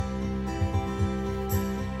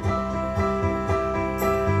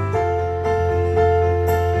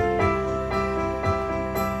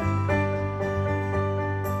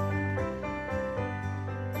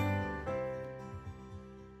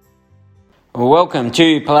Welcome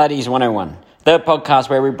to Pilates 101, the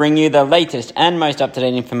podcast where we bring you the latest and most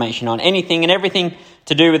up-to-date information on anything and everything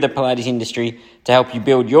to do with the Pilates industry to help you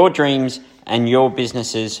build your dreams and your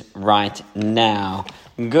businesses right now.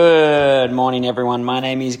 Good morning, everyone. My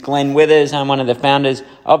name is Glenn Withers. I'm one of the founders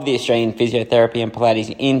of the Australian Physiotherapy and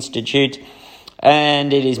Pilates Institute,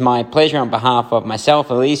 and it is my pleasure on behalf of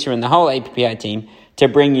myself, Elisa, and the whole APPI team to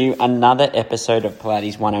bring you another episode of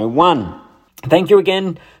Pilates 101. Thank you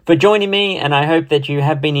again for joining me, and I hope that you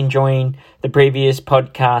have been enjoying the previous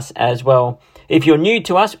podcast as well. If you're new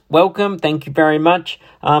to us, welcome. Thank you very much.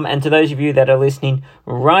 And to those of you that are listening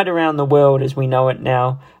right around the world as we know it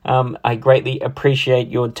now, I greatly appreciate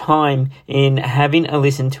your time in having a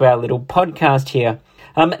listen to our little podcast here.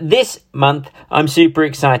 This month, I'm super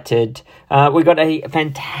excited. We've got a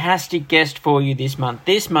fantastic guest for you this month.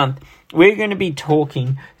 This month, we're going to be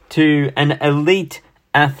talking to an elite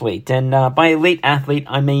athlete, and by elite athlete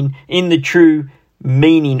I mean in the true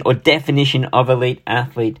meaning or definition of elite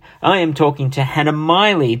athlete. I am talking to Hannah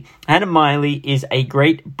Miley. Hannah Miley is a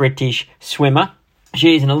great British swimmer.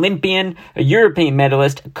 She is an Olympian, a European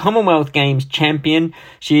medalist, a Commonwealth Games champion.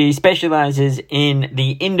 She specialises in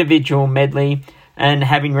the individual medley and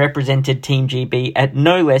having represented Team GB at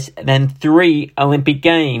no less than 3 Olympic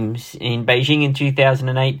Games in Beijing in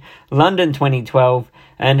 2008, London 2012,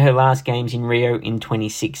 and her last games in Rio in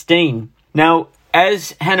 2016. Now,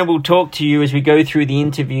 as Hannah will talk to you as we go through the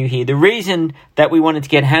interview here, the reason that we wanted to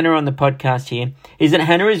get Hannah on the podcast here is that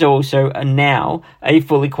Hannah is also now a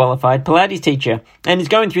fully qualified Pilates teacher and is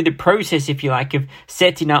going through the process, if you like, of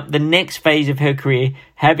setting up the next phase of her career,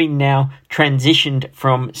 having now transitioned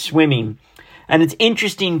from swimming. And it's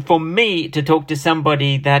interesting for me to talk to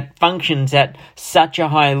somebody that functions at such a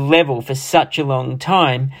high level for such a long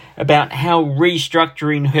time about how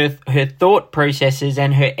restructuring her thought processes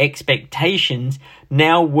and her expectations,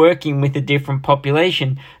 now working with a different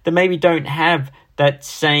population that maybe don't have that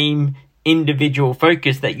same individual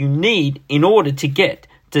focus that you need in order to get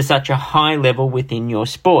to such a high level within your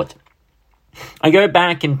sport. I go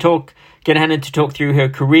back and get Hannah to talk through her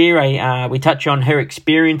career. We touch on her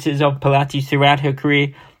experiences of Pilates throughout her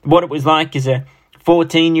career, what it was like as a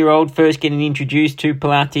 14-year-old first getting introduced to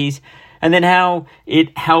Pilates, and then how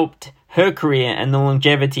it helped her career and the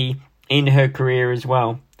longevity in her career as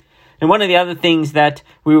well. And one of the other things that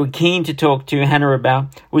we were keen to talk to Hannah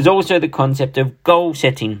about was also the concept of goal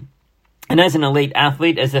setting. And as an elite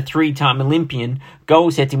athlete, as a 3-time Olympian,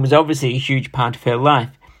 goal setting was obviously a huge part of her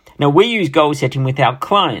life. Now, we use goal setting with our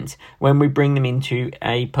clients when we bring them into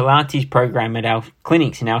a Pilates program at our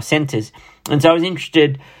clinics and our centres. And so I was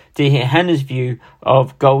interested to hear Hannah's view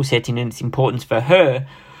of goal setting and its importance for her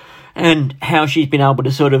and how she's been able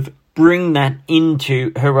to sort of bring that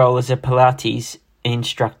into her role as a Pilates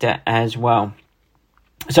instructor as well.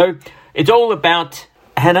 So it's all about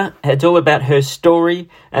Hannah, it's all about her story,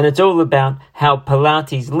 and it's all about how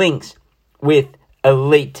Pilates links with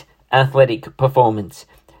elite athletic performance.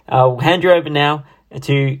 I'll hand you over now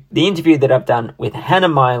to the interview that I've done with Hannah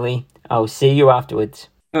Miley. I'll see you afterwards.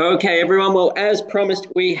 Okay, everyone. Well, as promised,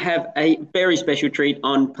 we have a very special treat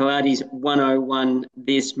on Pilates 101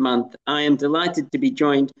 this month. I am delighted to be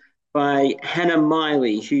joined by Hannah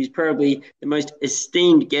Miley, who's probably the most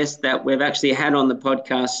esteemed guest that we've actually had on the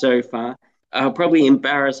podcast so far. I'll probably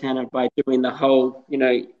embarrass Hannah by doing the whole,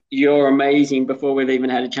 you're amazing before we've even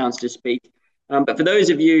had a chance to speak. But for those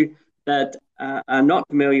of you that are not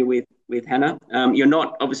familiar with Hannah. You're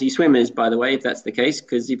not obviously swimmers, by the way, if that's the case,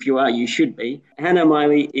 because if you are, you should be. Hannah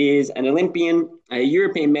Miley is an Olympian, a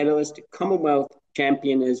European medalist, Commonwealth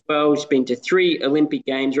champion as well. She's been to 3 Olympic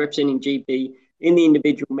Games representing GB in the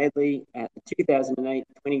individual medley at the 2008,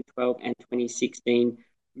 2012 and 2016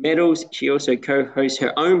 medals. She also co-hosts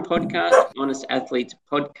her own podcast, Honest Athletes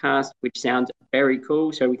Podcast, which sounds very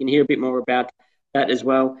cool. So we can hear a bit more about that as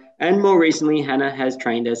well. And more recently, Hannah has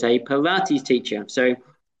trained as a Pilates teacher. So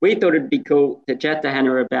we thought it'd be cool to chat to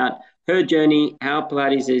Hannah about her journey, how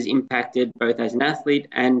Pilates has impacted both as an athlete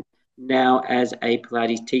and now as a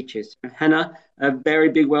Pilates teacher. So Hannah, a very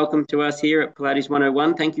big welcome to us here at Pilates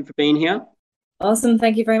 101. Thank you for being here. Awesome.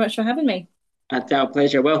 Thank you very much for having me. That's our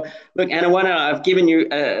pleasure. Well, look, Hannah, I've given you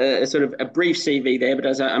a sort of a brief CV there, but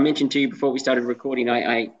as I mentioned to you before we started recording,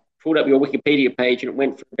 I pulled up your Wikipedia page and it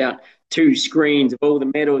went for about 2 screens of all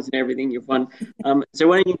the medals and everything you've won. So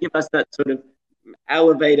why don't you give us that sort of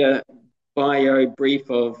elevator bio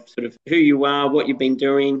brief of sort of who you are, what you've been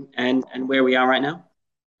doing and where we are right now?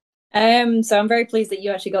 So I'm very pleased that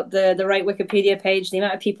you actually got the right Wikipedia page. The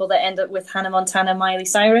amount of people that end up with Hannah Montana Miley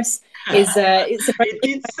Cyrus is it's it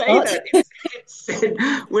did say that. It said,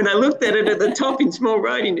 when I looked at it at the top in small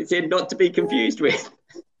writing, it said not to be confused with.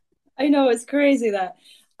 I know, it's crazy that.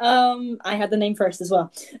 I had the name first as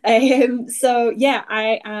well. So yeah,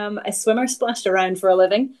 I am a swimmer splashed around for a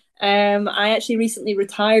living. I actually recently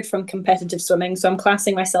retired from competitive swimming, so I'm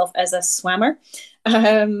classing myself as a swimmer.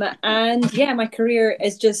 And yeah, my career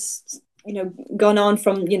is just, gone on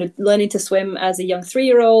from, learning to swim as a young 3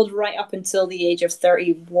 year old right up until the age of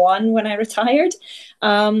 31 when I retired.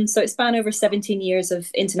 So it spanned over 17 years of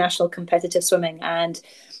international competitive swimming, and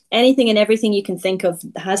anything and everything you can think of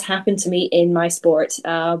has happened to me in my sport.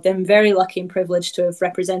 I've been very lucky and privileged to have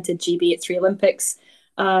represented GB at 3 Olympics,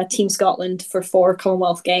 Team Scotland for 4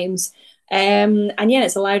 Commonwealth Games. And yeah,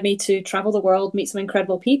 it's allowed me to travel the world, meet some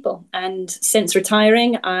incredible people. And since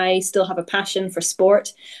retiring, I still have a passion for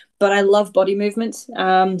sport, but I love body movement.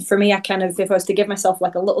 For me, I kind of, if I was to give myself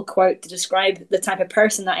like a little quote to describe the type of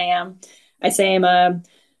person that I am, I say I'm a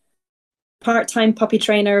part-time puppy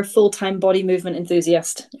trainer, full-time body movement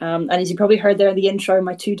enthusiast. And as you probably heard there in the intro,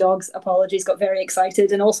 my 2 dogs, apologies, got very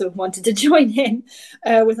excited and also wanted to join in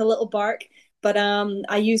with a little bark. But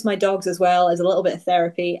I use my dogs as well as a little bit of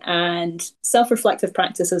therapy and self-reflective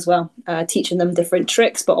practice as well, teaching them different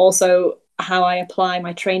tricks, but also how I apply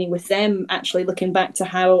my training with them, actually looking back to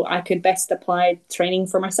how I could best apply training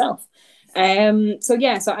for myself. So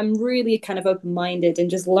yeah, so I'm really kind of open-minded and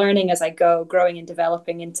just learning as I go, growing and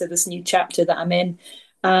developing into this new chapter that I'm in.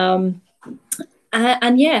 Um,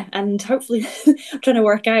 and yeah, and hopefully I'm trying to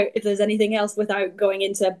work out if there's anything else without going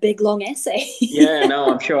into a big long essay. Yeah,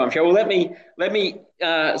 no, I'm sure. I'm sure. Well, let me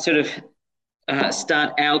sort of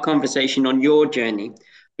start our conversation on your journey,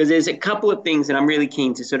 because there's a couple of things that I'm really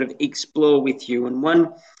keen to sort of explore with you. And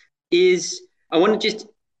one is I want to just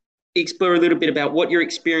explore a little bit about what your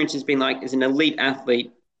experience has been like as an elite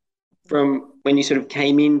athlete from when you sort of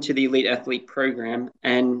came into the elite athlete program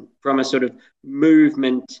and from a sort of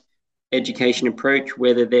movement education approach,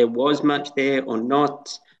 whether there was much there or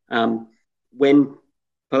not, when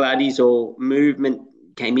Pilates or movement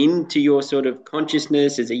came into your sort of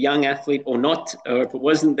consciousness as a young athlete or not, or if it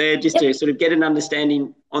wasn't there, just Yep. to sort of get an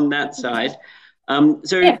understanding on that side.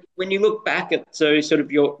 So Yeah. when you look back at sort of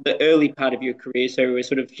the early part of your career, so we're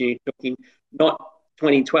sort of talking not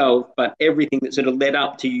 2012, but everything that sort of led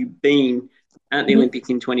up to you being at the Mhm. Olympics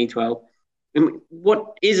in 2012. And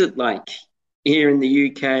what is it like here in the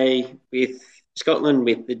UK with Scotland,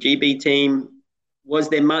 with the GB team? Was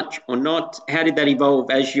there much or not? How did that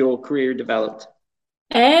evolve as your career developed?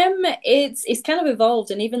 It's kind of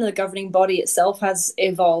evolved, and even the governing body itself has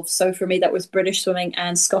evolved. So for me, that was British swimming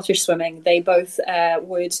and Scottish swimming. They both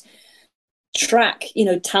would track,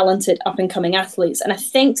 talented up and coming athletes. And I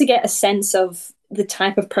think to get a sense of the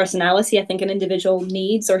type of personality I think an individual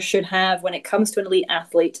needs or should have when it comes to an elite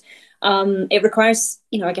athlete, it requires,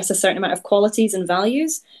 I guess a certain amount of qualities and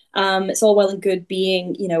values. It's all well and good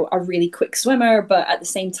being, a really quick swimmer, but at the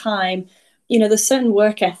same time, there's certain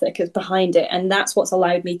work ethic is behind it, and that's what's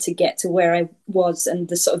allowed me to get to where I was and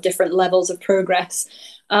the sort of different levels of progress.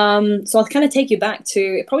 So I'll kind of take you back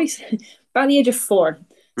to probably about the age of 4.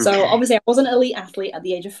 So Okay. obviously, I wasn't an elite athlete at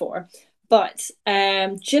the age of 4, but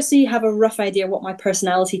just so you have a rough idea what my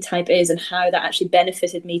personality type is and how that actually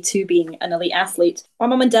benefited me to being an elite athlete. My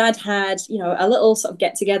mum and dad had, a little sort of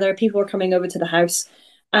get together. People were coming over to the house.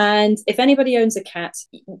 And if anybody owns a cat,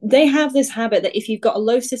 they have this habit that if you've got a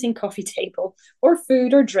low sitting coffee table or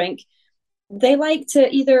food or drink, they like to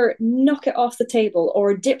either knock it off the table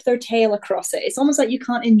or dip their tail across it. It's almost like you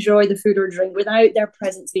can't enjoy the food or drink without their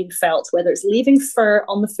presence being felt, whether it's leaving fur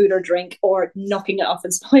on the food or drink or knocking it off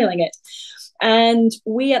and spoiling it. And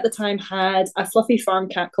we at the time had a fluffy farm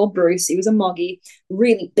cat called Bruce. He was a moggy,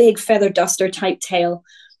 really big feather duster type tail.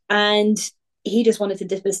 And he just wanted to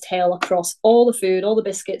dip his tail across all the food, all the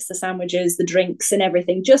biscuits, the sandwiches, the drinks, and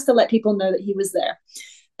everything, just to let people know that he was there.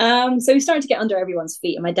 So he started to get under everyone's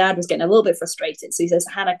feet, and my dad was getting a little bit frustrated. So he says,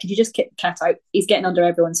 Hannah, could you just kick the cat out? He's getting under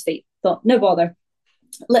everyone's feet. Thought, no bother.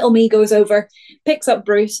 Little me goes over, picks up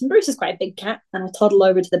Bruce, and Bruce is quite a big cat, and I toddle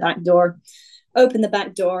over to the back door, open the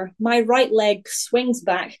back door. My right leg swings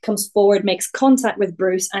back, comes forward, makes contact with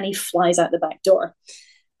Bruce, and he flies out the back door.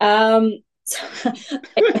 So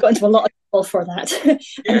I got into a lot of trouble for that.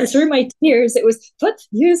 And through Yes. my tears, it was, put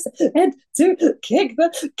use head to kick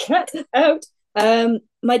the cat out.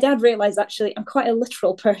 My dad realized actually I'm quite a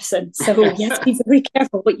literal person, so you have to be very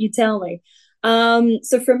careful what you tell me.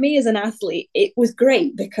 So for me as an athlete, it was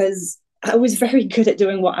great because I was very good at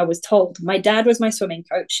doing what I was told. My dad was my swimming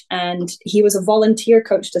coach, and he was a volunteer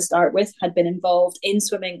coach to start with, had been involved in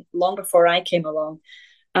swimming long before I came along.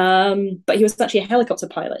 But he was actually a helicopter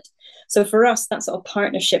pilot. So for us, that sort of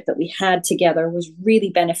partnership that we had together was really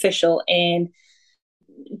beneficial in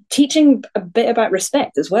teaching a bit about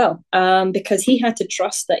respect as well, because he had to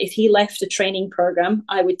trust that if he left a training program,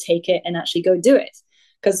 I would take it and actually go do it.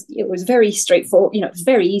 Because it was very straightforward. You know, it's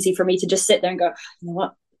very easy for me to just sit there and go, you know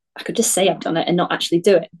what, I could just say I've done it and not actually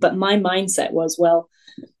do it. But my mindset was, well,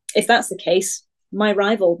 if that's the case, my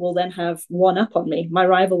rival will then have one up on me. My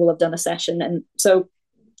rival will have done a session. And so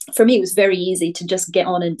for me, it was very easy to just get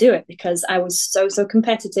on and do it because I was so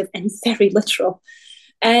competitive and very literal.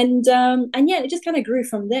 And yeah, it just kind of grew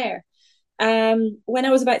from there. When I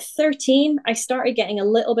was about 13, I started getting a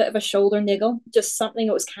little bit of a shoulder niggle, just something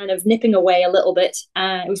that was kind of nipping away a little bit.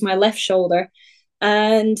 It was my left shoulder.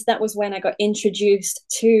 And that was when I got introduced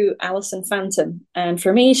to Alison Phantom. And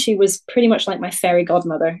for me, she was pretty much like my fairy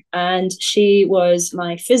godmother. And she was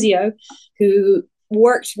my physio who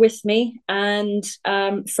worked with me. And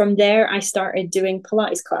from there, I started doing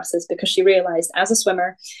Pilates classes because she realized as a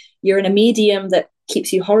swimmer, you're in a medium that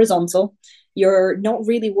keeps you horizontal. You're not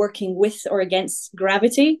really working with or against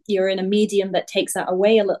gravity. You're in a medium that takes that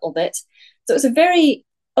away a little bit. So it's a very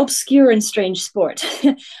obscure and strange sport.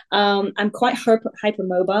 I'm quite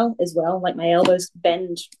hypermobile as well. Like my elbows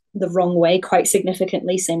bend the wrong way quite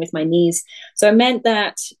significantly. Same with my knees. So it meant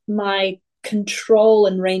that my control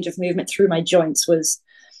and range of movement through my joints was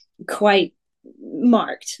quite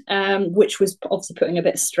marked, which was obviously putting a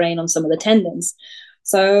bit of strain on some of the tendons.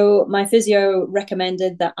 So my physio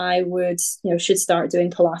recommended that I should start doing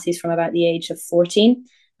Pilates from about the age of 14.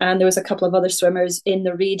 And there was a couple of other swimmers in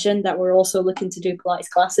the region that were also looking to do Pilates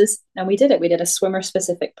classes. And we did it. We did a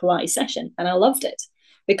swimmer-specific Pilates session. And I loved it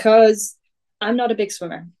because I'm not a big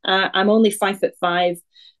swimmer. I'm only 5'5".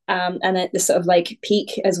 And at the sort of like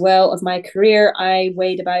peak as well of my career, I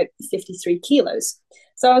weighed about 53 kilos.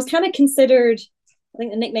 So I was kind of considered, I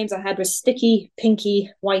think the nicknames I had were Sticky, Pinky,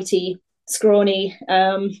 Whitey, Scrawny,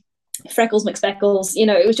 Freckles McSpeckles. You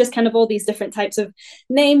know, it was just kind of all these different types of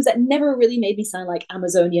names that never really made me sound like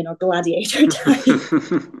Amazonian or gladiator type.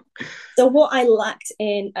 So what I lacked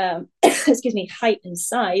in excuse me, height and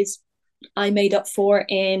size, I made up for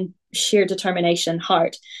in sheer determination,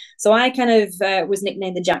 heart. So I kind of was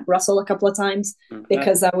nicknamed the Jack Russell a couple of times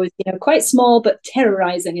because I was, quite small but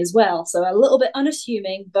terrorizing as well. So a little bit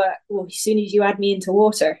unassuming, but as soon as you add me into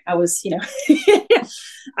water, I was,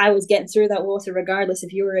 I was getting through that water regardless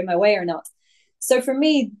if you were in my way or not. So for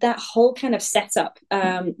me, that whole kind of setup,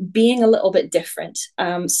 being a little bit different,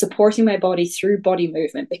 supporting my body through body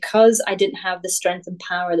movement, because I didn't have the strength and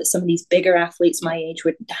power that some of these bigger athletes my age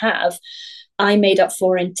would have, I made up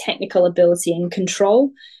for in technical ability and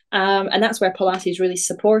control. And that's where Pilates really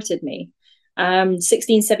supported me.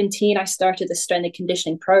 16, 17, I started the strength and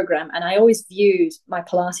conditioning program. And I always viewed my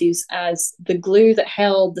Pilates as the glue that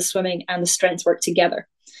held the swimming and the strength work together.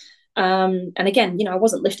 And again, I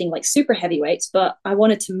wasn't lifting like super heavy weights, but I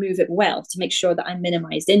wanted to move it well to make sure that I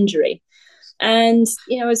minimized injury. And,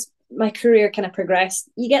 as my career kind of progressed,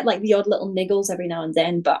 you get like the odd little niggles every now and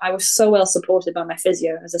then, but I was so well supported by my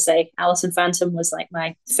physio. As I say, Alison Phantom was like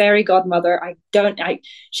my fairy godmother.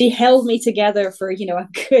 She held me together for, a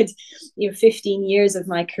good, 15 years of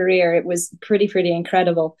my career. It was pretty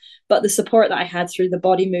incredible. But the support that I had through the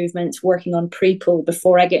body movements, working on pre-pull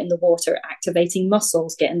before I get in the water, activating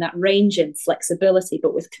muscles, getting that range in, flexibility,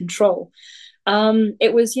 but with control.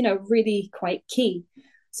 It was, really quite key.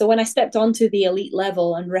 So when I stepped onto the elite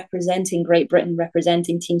level and representing Great Britain,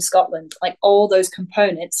 representing Team Scotland, like all those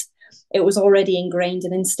components, it was already ingrained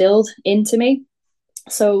and instilled into me.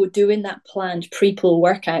 So doing that planned pre-pull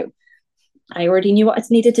workout, I already knew what I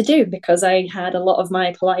needed to do because I had a lot of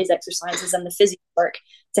my Pilates exercises and the physio work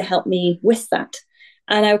to help me with that.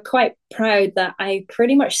 And I'm quite proud that I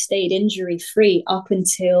pretty much stayed injury-free up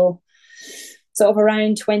until sort of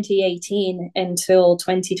around 2018 until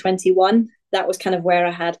 2021. That was kind of where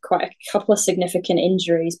I had quite a couple of significant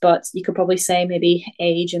injuries, but you could probably say maybe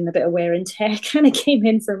age and a bit of wear and tear kind of came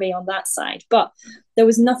in for me on that side. But there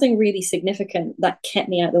was nothing really significant that kept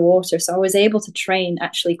me out of the water. So I was able to train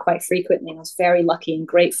actually quite frequently. I was very lucky and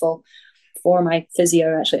grateful for my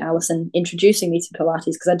physio, actually, Alison, introducing me to Pilates,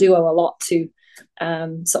 because I do owe a lot to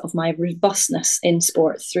sort of my robustness in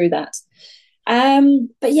sport through that.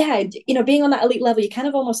 But yeah, being on that elite level, you're kind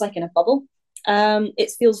of almost like in a bubble.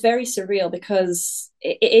 It feels very surreal because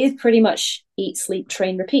it is pretty much eat, sleep,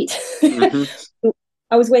 train, repeat. Mm-hmm.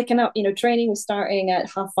 I was waking up, training was starting at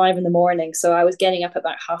 5:30 in the morning. So I was getting up at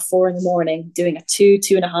about 4:30 in the morning, doing a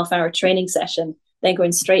 2.5 hour training session, then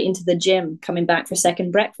going straight into the gym, coming back for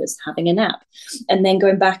second breakfast, having a nap, and then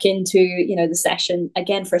going back into, the session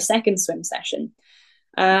again for a second swim session.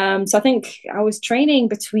 So I think I was training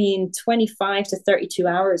between 25 to 32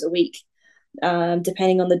 hours a week.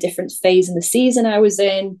 Depending on the different phase in the season I was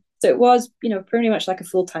in. So it was, pretty much like a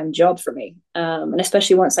full-time job for me. And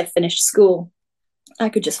especially once I finished school, I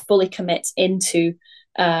could just fully commit into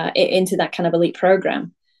that kind of elite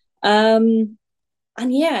program. And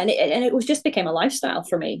yeah, and it was just became a lifestyle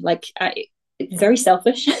for me. Like very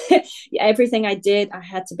selfish. Everything I did, I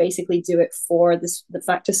had to basically do it for the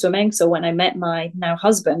fact of swimming. So when I met my now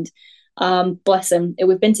husband, bless him,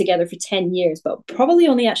 we've been together for 10 years, but probably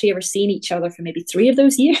only actually ever seen each other for maybe 3 of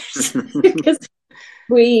those years because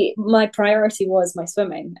my priority was my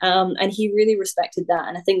swimming, and he really respected that,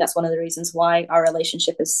 and I think that's one of the reasons why our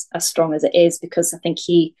relationship is as strong as it is, because I think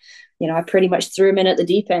I pretty much threw him in at the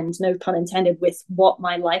deep end, no pun intended, with what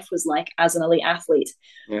my life was like as an elite athlete.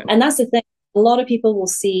 Yeah. And that's the thing, a lot of people will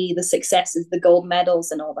see the successes, the gold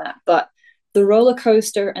medals and all that, but the roller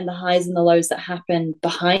coaster and the highs and the lows that happen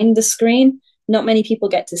behind the screen, not many people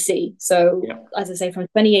get to see. So, yeah. As I say, from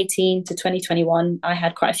 2018 to 2021, I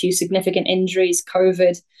had quite a few significant injuries,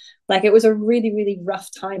 COVID. Like, it was a really, really rough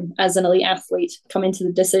time as an elite athlete. Coming to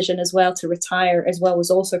the decision as well to retire as well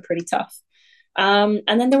was also pretty tough. And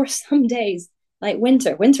then there were some days, like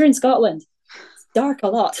winter in Scotland, it's dark a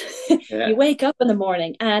lot. Yeah. You wake up in the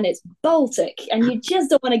morning and it's Baltic and you just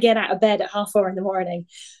don't want to get out of bed at 4:30 in the morning.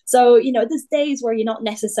 So, there's days where you're not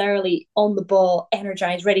necessarily on the ball,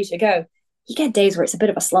 energized, ready to go. You get days where it's a bit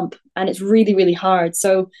of a slump and it's really, really hard.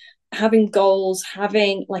 So having goals,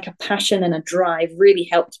 having like a passion and a drive really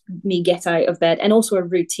helped me get out of bed, and also a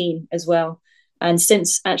routine as well. And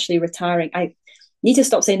since actually retiring, I need to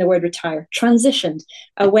stop saying the word retire, transitioned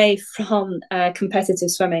away from competitive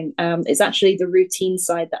swimming. It's actually the routine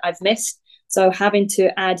side that I've missed. So having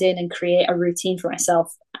to add in and create a routine for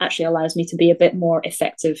myself actually allows me to be a bit more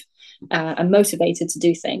effective and motivated to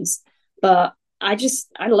do things. But I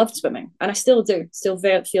loved swimming, and I still do,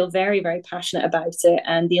 feel very, very passionate about it.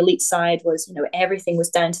 And the elite side was, everything was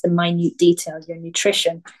down to the minute detail, your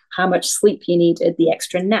nutrition, how much sleep you needed, the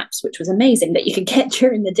extra naps, which was amazing that you could get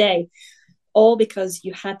during the day, all because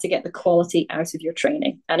you had to get the quality out of your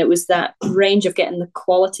training. And it was that range of getting the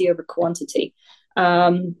quality over quantity.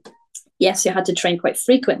 Yes, you had to train quite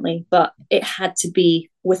frequently, but it had to be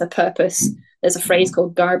with a purpose. There's a phrase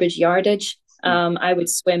called garbage yardage. I would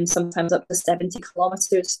swim sometimes up to 70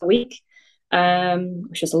 kilometers a week,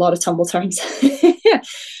 which is a lot of tumble turns.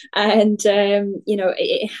 And,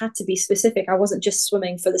 it had to be specific. I wasn't just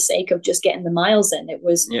swimming for the sake of just getting the miles in. It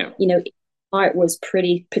was, art was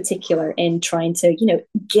pretty particular in trying to,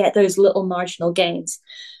 get those little marginal gains.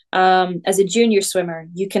 As a junior swimmer,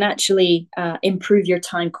 you can actually improve your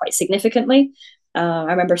time quite significantly. I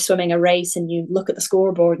remember swimming a race and you look at the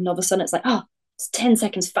scoreboard and all of a sudden it's like, oh, it's 10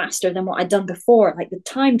 seconds faster than what I'd done before. Like, the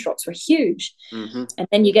time drops were huge. Mm-hmm. And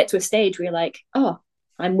then you get to a stage where you're like, oh,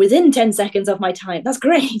 I'm within 10 seconds of my time. That's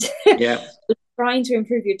great. Yeah. Trying to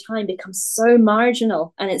improve your time becomes so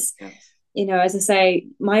marginal. And it's, as I say,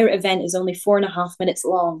 my event is only 4.5 minutes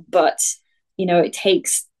long, but, it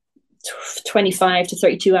takes 25 to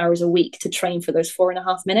 32 hours a week to train for those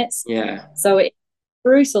 4.5 minutes. Yeah. So it's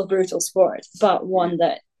brutal sport, but one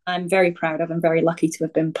that I'm very proud of and very lucky to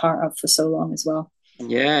have been part of for so long as well.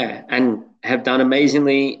 Yeah, and have done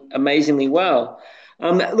amazingly well.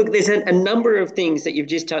 Look, there's a number of things that you've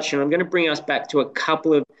just touched on. I'm going to bring us back to a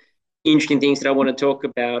couple of interesting things that I want to talk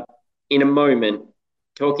about in a moment.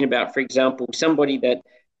 Talking about, for example, somebody that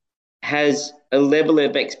has a level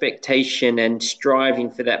of expectation and striving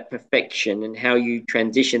for that perfection, and how you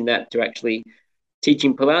transition that to actually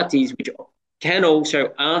teaching Pilates, which can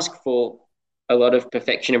also ask for a lot of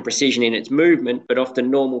perfection and precision in its movement, but often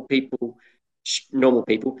non-elite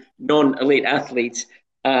athletes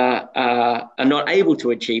are not able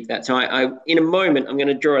to achieve that. So I in a moment, I'm going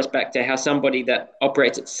to draw us back to how somebody that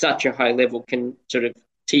operates at such a high level can sort of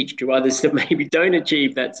teach to others that maybe don't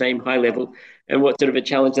achieve that same high level, and what sort of a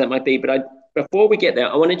challenge that might be. But before we get there,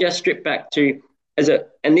 I want to just strip back to,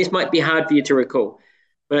 and this might be hard for you to recall,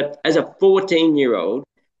 but as a 14-year-old,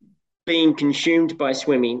 being consumed by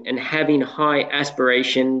swimming and having high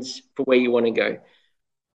aspirations for where you want to go,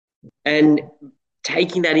 and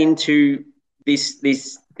taking that into this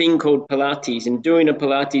thing called Pilates, and doing a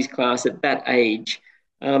Pilates class at that age.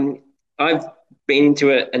 I've been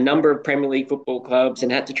into a number of Premier League football clubs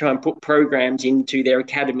and had to try and put programs into their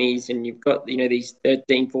academies, and you've got these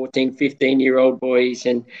 13, 14, 15-year-old boys,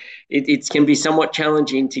 and it can be somewhat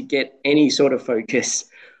challenging to get any sort of focus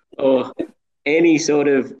or any sort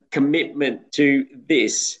of commitment to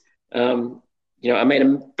this. I made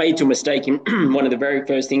a fatal mistake in one of the very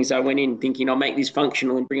first things I went in, thinking I'll make this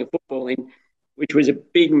functional and bring a football in, which was a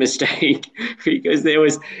big mistake because there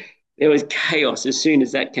was chaos as soon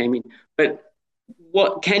as that came in. But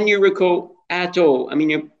what can you recall at all? I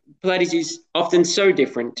mean, Pilates is often so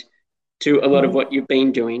different to a lot of what you've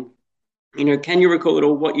been doing. Can you recall at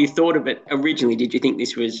all what you thought of it originally? Did you think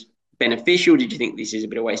this was beneficial? Did you think this is a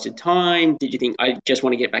bit of wasted time? Did you think, I just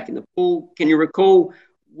want to get back in the pool? Can you recall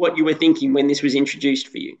what you were thinking when this was introduced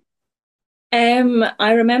for you?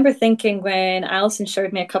 I remember thinking when Alison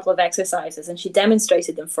showed me a couple of exercises and she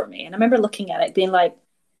demonstrated them for me, and I remember looking at it being like,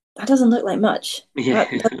 that doesn't look like much. Yeah.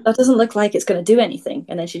 That doesn't look like it's going to do anything.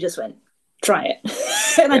 And then she just went, try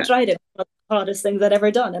it. And I tried it. It was the hardest things I'd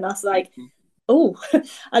ever done. And I was like, oh, I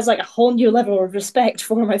was like a whole new level of respect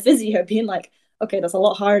for my physio, being like, okay, that's a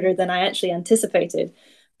lot harder than I actually anticipated.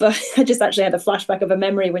 But I just actually had a flashback of a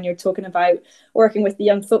memory when you're talking about working with the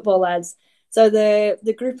young football lads. So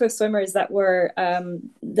the group of swimmers that were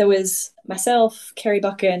there was myself, Kerry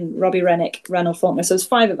Buchan, Robbie Rennick, Ranulph Faulkner. So it was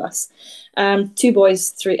five of us, two boys,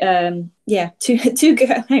 three two.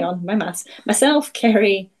 Hang on, my maths. Myself,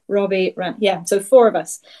 Kerry, Robbie, so four of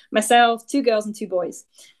us. Myself, two girls and two boys,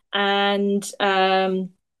 and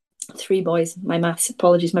three boys. My maths,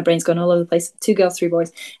 apologies, my brain's going all over the place. Two girls, three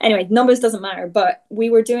boys. Anyway, numbers doesn't matter. But we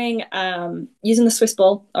were doing using the Swiss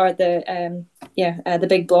ball or the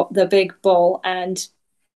big ball, and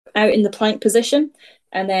out in the plank position,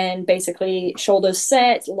 and then basically shoulders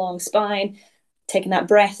set, long spine, taking that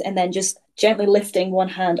breath, and then just gently lifting one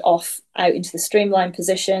hand off out into the streamline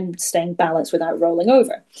position, staying balanced without rolling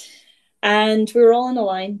over. And we were all on a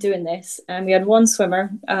line doing this, and we had one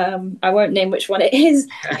swimmer, I won't name which one it is,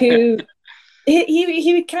 who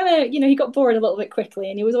he kind of, he got bored a little bit quickly,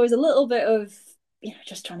 and he was always a little bit of,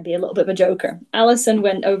 just trying to be a little bit of a joker. Alison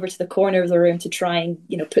went over to the corner of the room to try and,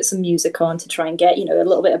 put some music on to try and get, a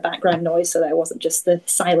little bit of background noise so that it wasn't just the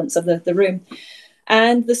silence of the room.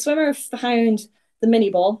 And the swimmer found the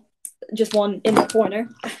mini ball, just one in the corner,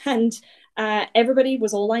 and everybody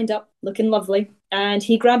was all lined up, looking lovely. And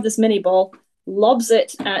he grabbed this mini ball, lobs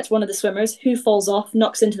it at one of the swimmers, who falls off,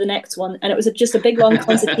 knocks into the next one, and it was just a big long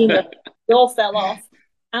concertina. They all fell off.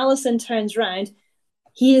 Alison turns round.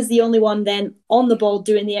 He is the only one then on the ball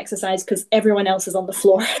doing the exercise because everyone else is on the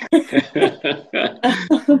floor.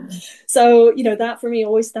 So, that for me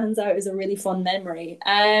always stands out as a really fun memory.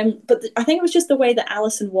 But I think it was just the way that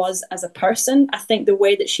Alison was as a person. I think the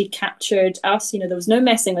way that she captured us, there was no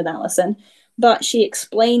messing with Alison, but she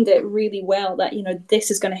explained it really well that,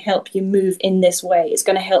 this is going to help you move in this way. It's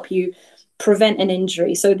going to help you prevent an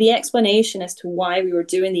injury. So the explanation as to why we were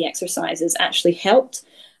doing the exercises actually helped.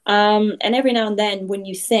 And every now and then when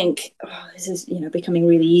you think, this is, becoming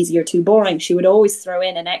really easy or too boring, she would always throw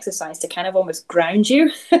in an exercise to kind of almost ground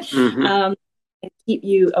you, and keep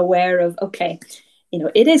you aware of, okay,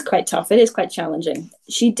 it is quite tough. It is quite challenging.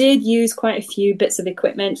 She did use quite a few bits of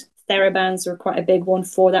equipment. TheraBands were quite a big one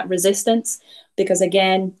for that resistance, because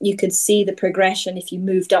again, you could see the progression if you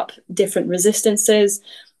moved up different resistances,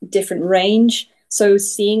 different range. So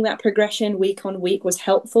seeing that progression week on week was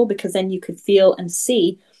helpful, because then you could feel and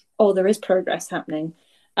see, oh, there is progress happening.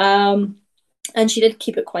 And she did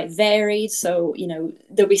keep it quite varied. So,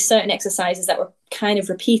 there'll be certain exercises that were kind of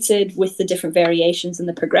repeated with the different variations and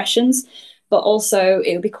the progressions, but also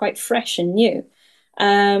it would be quite fresh and new.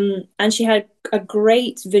 And she had a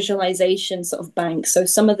great visualization sort of bank. So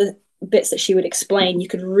some of the bits that she would explain, you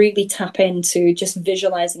could really tap into just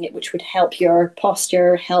visualizing it, which would help your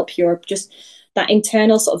posture, help your just that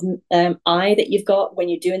internal sort of eye that you've got when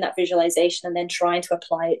you're doing that visualization, and then trying to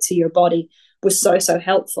apply it to your body was so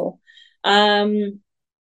helpful.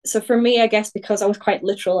 So for me, I guess because I was quite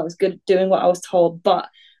literal, I was good at doing what I was told, but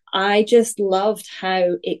I just loved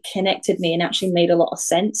how it connected me and actually made a lot of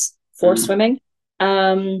sense for swimming.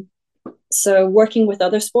 So working with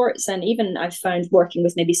other sports, and even I've found working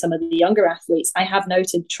with maybe some of the younger athletes, I have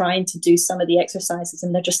noted trying to do some of the exercises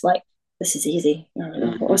and they're just like, this is easy.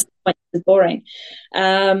 What was the point? It's boring.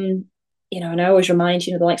 And I always remind,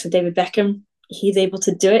 the likes of David Beckham, he's able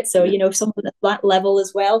to do it. So, someone at that level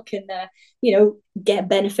as well can, get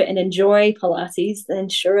benefit and enjoy Pilates, then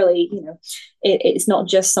surely, it's not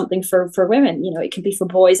just something for women, it can be for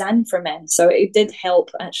boys and for men. So it did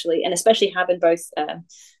help actually. And especially having both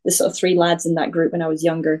the sort of three lads in that group when I was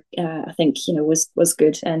younger, I think, was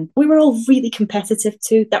good. And we were all really competitive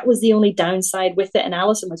too. That was the only downside with it. And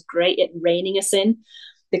Alison was great at reining us in,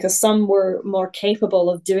 because some were more capable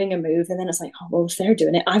of doing a move, and then it's like, oh, well, if they're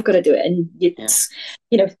doing it, I've got to do it. And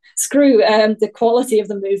screw the quality of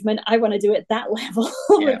the movement. I want to do it that level,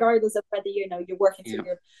 regardless of whether you're working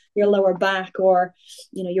through your lower back, or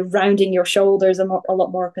you're rounding your shoulders a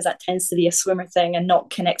lot more, because that tends to be a swimmer thing and not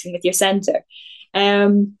connecting with your center.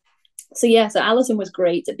 So Alison was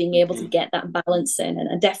great at being able to get that balance in, and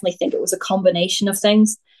I definitely think it was a combination of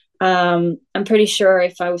things. I'm pretty sure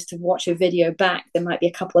if I was to watch a video back, there might be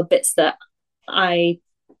a couple of bits that I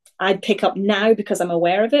I'd pick up now because I'm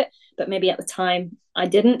aware of it, but maybe at the time I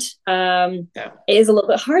didn't. Yeah. It is a little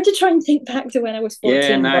bit hard to try and think back to when I was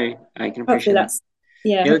 14, but No, I can hopefully appreciate that.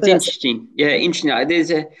 Yeah, that's hopefully that's interesting. Yeah, interesting.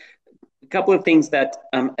 There's a couple of things that,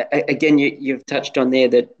 again, you've touched on there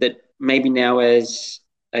that maybe now as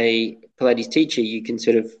a Pilates teacher, you can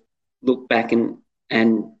sort of look back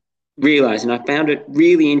and realize. And I found it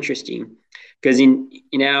really interesting because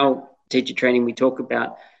in our teacher training, we talk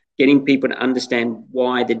about getting people to understand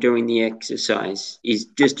why they're doing the exercise is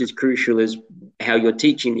just as crucial as how you're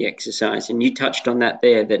teaching the exercise. And you touched on that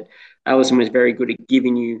there, that Alison was very good at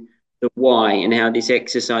giving you the why and how this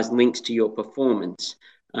exercise links to your performance.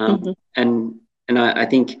 And I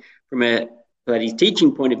think from a Pilates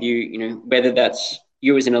teaching point of view, you know, whether that's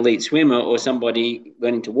you as an elite swimmer or somebody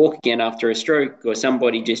learning to walk again after a stroke or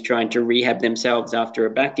somebody just trying to rehab themselves after a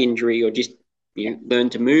back injury or just, you know, learn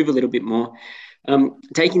to move a little bit more,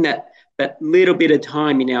 taking that little bit of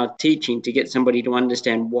time in our teaching to get somebody to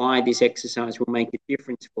understand why this exercise will make a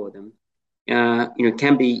difference for them, you know,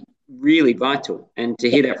 can be really vital. And to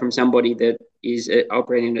hear that from somebody that is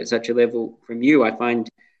operating at such a level from you, I find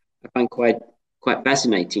quite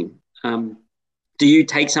fascinating. Do you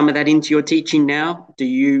take some of that into your teaching now? Do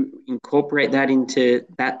you incorporate that into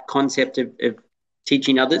that concept of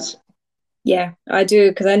teaching others? Yeah, I do,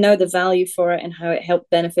 because I know the value for it and how it helped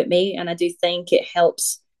benefit me. And I do think it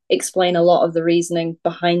helps explain a lot of the reasoning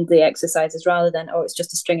behind the exercises rather than, oh, it's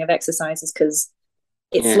just a string of exercises because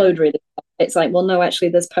it flowed really well. It's like, well, no, actually,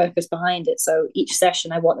 there's purpose behind it. So each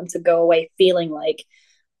session, I want them to go away feeling like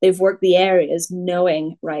they've worked the areas,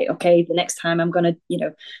 knowing, right, okay, the next time I'm going to, you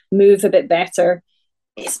know, move a bit better.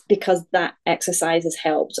 It's because that exercise has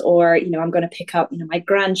helped, or, you know, I'm going to pick up, you know, my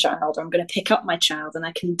grandchild, or I'm going to pick up my child, and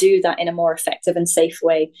I can do that in a more effective and safe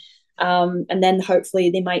way. And then hopefully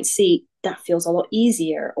they might see that feels a lot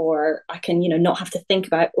easier, or I can, you know, not have to think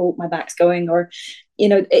about, oh, my back's going, or, you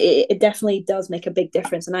know, it definitely does make a big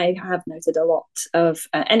difference. And I have noted a lot of,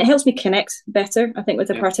 and it helps me connect better, I think, with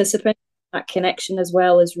the participant. That connection as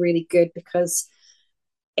well is really good because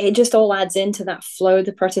it just all adds into that flow,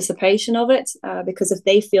 the participation of it, because if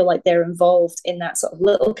they feel like they're involved in that sort of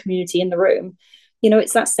little community in the room, you know,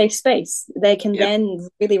 it's that safe space. They can then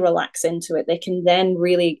really relax into it. They can then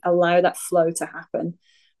really allow that flow to happen.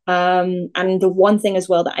 And the one thing as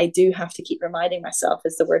well that I do have to keep reminding myself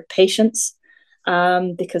is the word patience,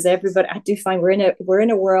 because everybody, I do find we're in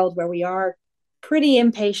a world where we are pretty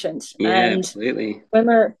impatient. And absolutely.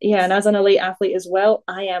 And as an elite athlete as well,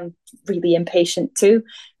 I am really impatient too.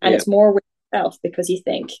 And it's more with yourself because you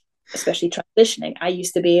think, especially transitioning, I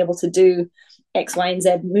used to be able to do X, Y, and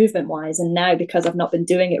Z movement wise. And now, because I've not been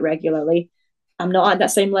doing it regularly, I'm not at that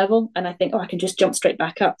same level. And I think, oh, I can just jump straight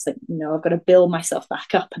back up. It's like, no, I've got to build myself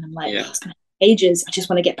back up. And I'm like, oh, it's going to take ages. I just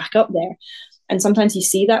want to get back up there. And sometimes you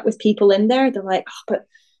see that with people in there. They're like, oh, but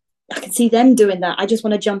I can see them doing that. I just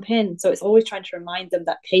want to jump in. So it's always trying to remind them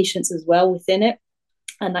that patience as well within it.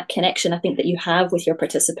 And that connection, I think, that you have with your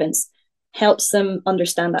participants helps them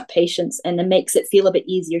understand that patience, and it makes it feel a bit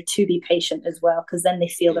easier to be patient as well, because then they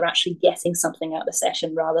feel they're actually getting something out of the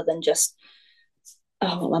session rather than just,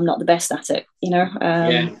 oh, well, I'm not the best at it, you know?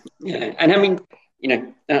 And having, you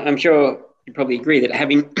know, I'm sure you probably agree that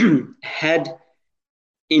having had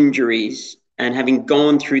injuries and having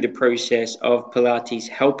gone through the process of Pilates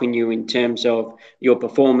helping you in terms of your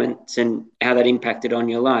performance and how that impacted on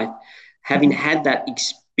your life, having had that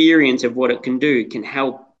experience of what it can do can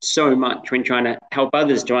help so much when trying to help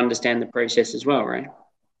others to understand the process as well, right?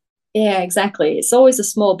 Yeah, exactly. It's always the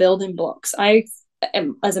small building blocks.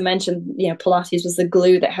 As I mentioned, you know, Pilates was the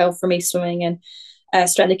glue that held for me swimming and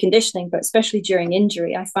strength and conditioning, but especially during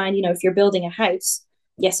injury, I find, you know, if you're building a house,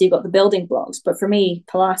 yes, you've got the building blocks, but for me,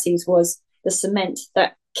 Pilates was the cement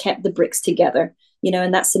that kept the bricks together, you know,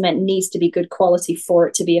 and that cement needs to be good quality for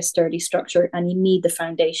it to be a sturdy structure. And you need the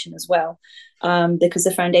foundation as well, because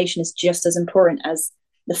the foundation is just as important as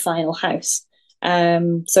the final house.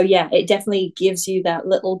 So yeah, it definitely gives you that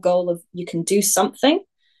little goal of you can do something,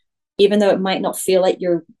 even though it might not feel like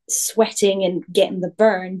you're sweating and getting the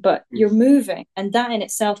burn, but you're moving. And that in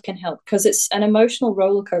itself can help, because it's an emotional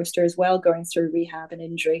roller coaster as well, going through rehab and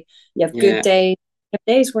injury. You have good days, you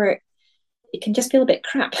have days where it can just feel a bit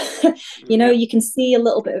crap. You know, you can see a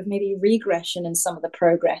little bit of maybe regression in some of the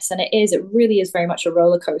progress. And it really is very much a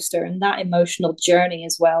roller coaster. And that emotional journey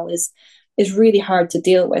as well is really hard to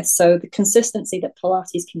deal with. So the consistency that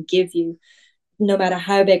Pilates can give you, no matter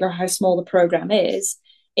how big or how small the program is,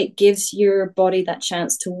 it gives your body that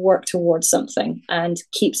chance to work towards something and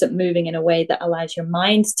keeps it moving in a way that allows your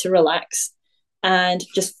mind to relax and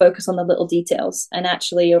just focus on the little details. And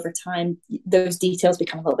actually, over time, those details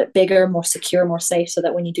become a little bit bigger, more secure, more safe, so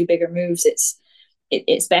that when you do bigger moves,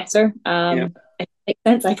 it's better. Yeah. It makes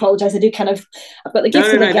sense. I apologize. I do kind of, I've got the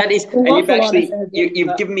gift of the gab. That is, and you've actually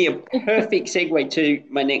you've given me a perfect segue to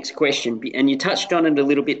my next question, and you touched on it a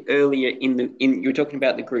little bit earlier in you were talking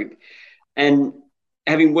about the group, and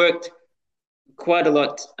having worked quite a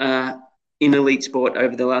lot in elite sport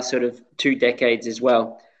over the last sort of 2 decades as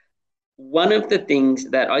well. One of the things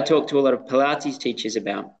that I talk to a lot of Pilates teachers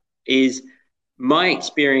about is my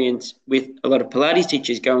experience with a lot of Pilates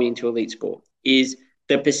teachers going into elite sport is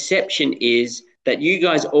the perception is that you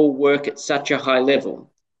guys all work at such a high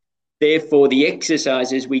level. Therefore, the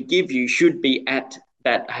exercises we give you should be at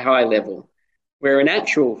that high level. Where in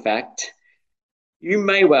actual fact, you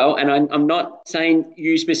may well, and I'm not saying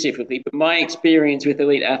you specifically, but my experience with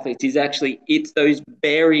elite athletes is actually it's those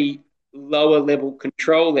very lower level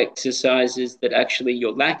control exercises that actually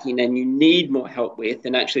you're lacking and you need more help with.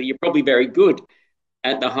 And actually, you're probably very good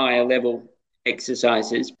at the higher level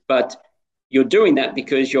exercises, but you're doing that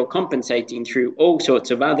because you're compensating through all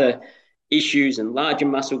sorts of other issues and larger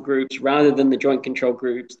muscle groups rather than the joint control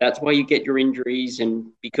groups. That's why you get your injuries.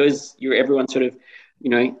 And because everyone sort of,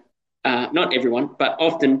 not everyone, but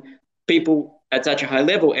often people at such a high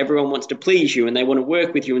level, everyone wants to please you and they want to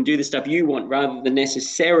work with you and do the stuff you want rather than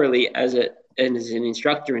necessarily as an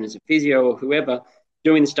instructor and as a physio or whoever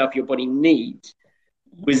doing the stuff your body needs.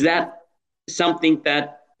 Was that something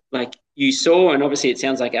that you saw? And obviously it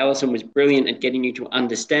sounds like Alison was brilliant at getting you to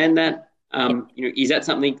understand that. Is that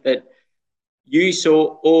something that you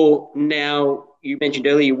saw, or now you mentioned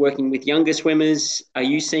earlier you're working with younger swimmers? Are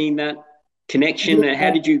you seeing that connection? Yeah.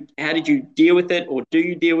 How did you deal with it, or do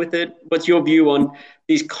you deal with it? What's your view on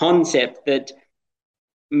this concept that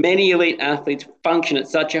many elite athletes function at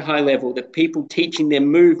such a high level that people teaching their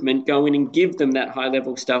movement go in and give them that high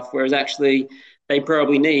level stuff, whereas actually they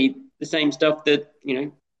probably need the same stuff that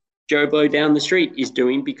Joe Blow down the street is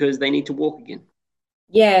doing because they need to walk again?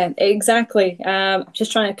 Yeah, exactly. I'm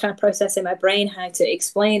just trying to kind of process in my brain how to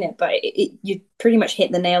explain it, but you pretty much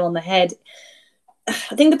hit the nail on the head.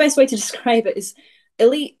 I think the best way to describe it is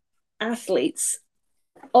elite athletes,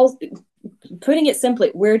 putting it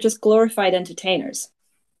simply, we're just glorified entertainers.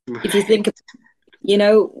 Right. If you think,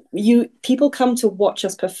 people come to watch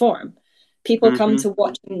us perform. People come to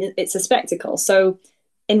watch, it's a spectacle. So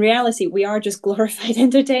in reality, we are just glorified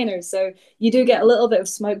entertainers. So you do get a little bit of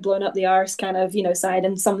smoke blown up the arse kind of, side.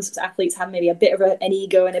 And some athletes have maybe a bit of an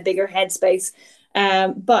ego and a bigger headspace.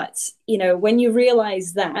 But, when you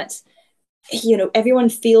realize that, everyone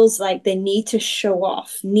feels like they need to show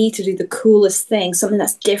off, need to do the coolest thing, something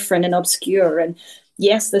that's different and obscure. And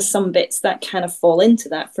yes, there's some bits that kind of fall into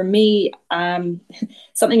that. For me,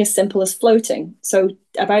 something as simple as floating. So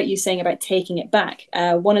about you saying about taking it back,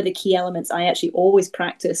 one of the key elements I actually always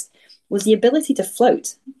practiced was the ability to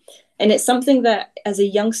float. And it's something that as a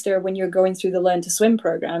youngster, when you're going through the Learn to Swim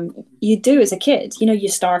program, you do as a kid. You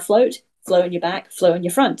star float on your back, float on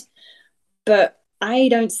your front. But I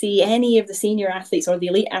don't see any of the senior athletes or the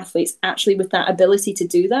elite athletes actually with that ability to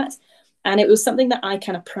do that. And it was something that I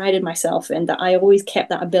kind of prided myself in, that I always kept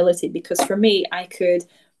that ability, because for me, I could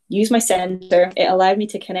use my center. It allowed me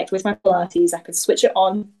to connect with my Pilates. I could switch it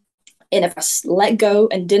on. And if I let go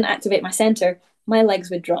and didn't activate my center, my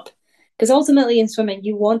legs would drop. Because ultimately in swimming,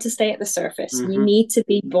 you want to stay at the surface. You need to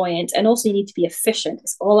be buoyant, and also you need to be efficient.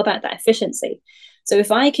 It's all about that efficiency. So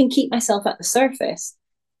if I can keep myself at the surface,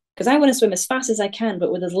 because I want to swim as fast as I can,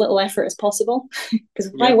 but with as little effort as possible.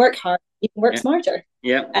 Because if I work hard, you can work smarter.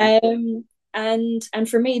 Yeah. And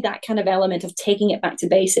for me, that kind of element of taking it back to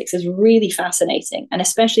basics is really fascinating. And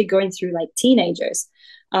especially going through teenagers,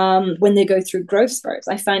 when they go through growth spurts,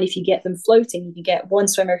 I find if you get them floating, you can get one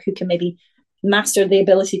swimmer who can maybe master the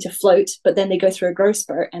ability to float, but then they go through a growth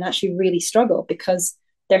spurt and actually really struggle because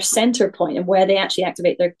their center point and where they actually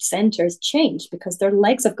activate their centers changed because their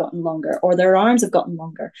legs have gotten longer or their arms have gotten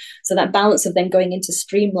longer. So that balance of them going into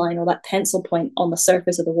streamline or that pencil point on the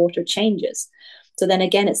surface of the water changes. So then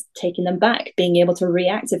again, it's taking them back, being able to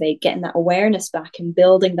reactivate, getting that awareness back and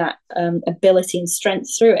building that ability and strength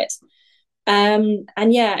through it. And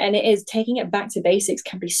it is taking it back to basics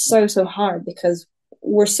can be so hard because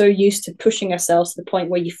we're so used to pushing ourselves to the point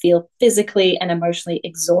where you feel physically and emotionally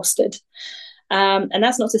exhausted. And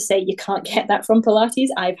that's not to say you can't get that from Pilates.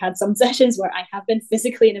 I've had some sessions where I have been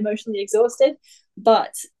physically and emotionally exhausted,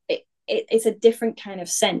 but it's a different kind of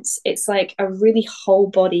sense. It's like a really whole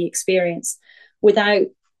body experience without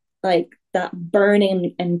that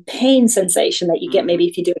burning and pain sensation that you get maybe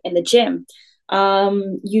if you do it in the gym.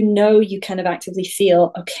 You kind of actively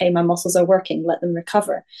feel, okay, my muscles are working, let them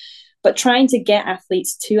recover. But trying to get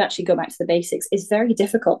athletes to actually go back to the basics is very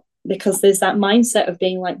difficult, because there's that mindset of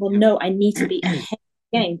being like, well, no, I need to be ahead of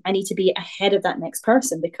the game. I need to be ahead of that next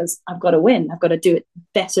person because I've got to win. I've got to do it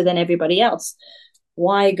better than everybody else.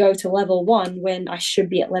 Why go to level 1 when I should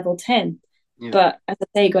be at level 10? Yeah. But as I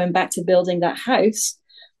say, going back to building that house,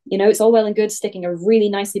 you know, it's all well and good sticking a really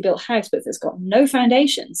nicely built house, but if it's got no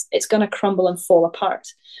foundations, it's going to crumble and fall apart.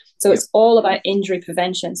 So it's all about injury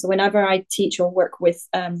prevention. So whenever I teach or work with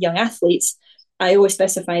young athletes, I always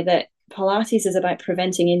specify that Pilates is about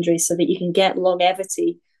preventing injuries so that you can get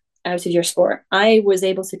longevity out of your sport. I was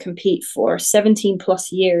able to compete for 17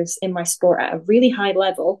 plus years in my sport at a really high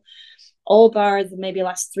level. All bar the maybe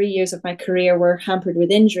last 3 years of my career were hampered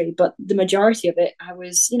with injury, but the majority of it, I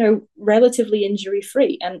was, you know, relatively injury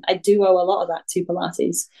free. And I do owe a lot of that to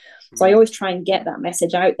Pilates. So I always try and get that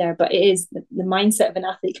message out there, but it is the mindset of an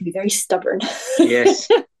athlete can be very stubborn. Yes.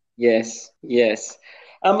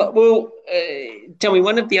 Well, tell me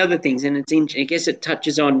one of the other things, and I guess it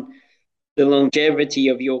touches on the longevity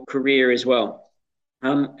of your career as well.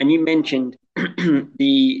 And you mentioned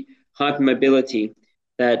the hypermobility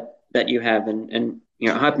that you have, and you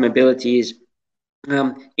know, hypermobility is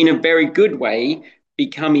in a very good way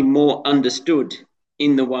becoming more understood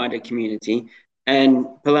in the wider community, and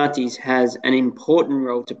Pilates has an important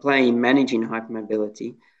role to play in managing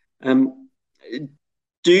hypermobility.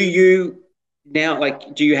 Do you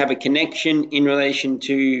have a connection in relation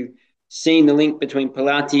to seeing the link between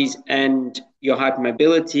Pilates and your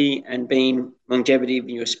hypermobility and being longevity of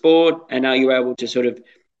your sport? And are you able to sort of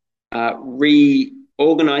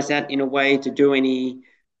reorganize that in a way to do any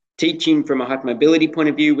teaching from a hypermobility point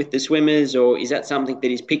of view with the swimmers, or is that something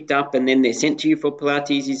that is picked up and then they're sent to you for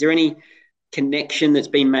Pilates? Is there any connection that's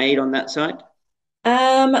been made on that side?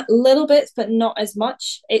 Little bits, but not as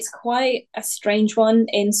much. It's quite a strange one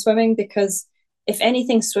in swimming because if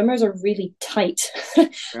anything, swimmers are really tight. Right.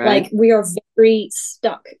 Like we are very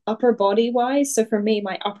stuck upper body wise. So for me,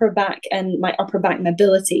 my upper back and my upper back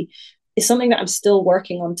mobility is something that I'm still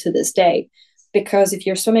working on to this day. Because if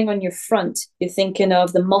you're swimming on your front, you're thinking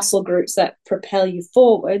of the muscle groups that propel you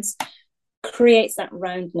forwards, creates that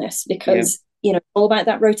roundness because, you know, all about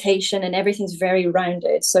that rotation and everything's very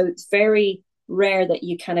rounded. So it's very rare that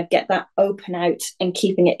you kind of get that open out and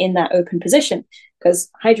keeping it in that open position, because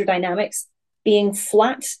hydrodynamics, being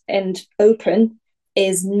flat and open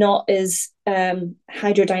is not as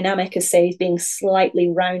hydrodynamic as, say, being slightly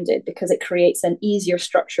rounded, because it creates an easier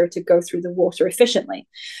structure to go through the water efficiently.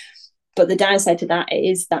 But the downside to that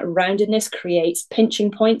is that roundedness creates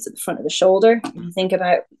pinching points at the front of the shoulder. If you think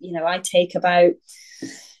about, you know, I take about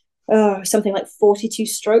something like 42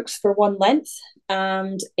 strokes for one length.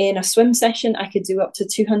 And in a swim session, I could do up to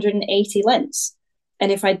 280 lengths.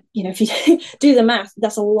 And if you do the math,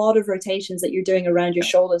 that's a lot of rotations that you're doing around your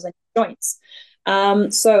shoulders and your joints.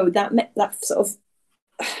 So that sort of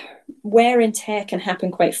wear and tear can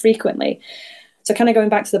happen quite frequently. So kind of going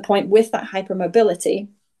back to the point with that hypermobility,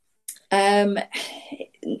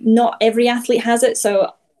 not every athlete has it.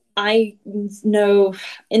 So I know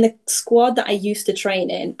in the squad that I used to train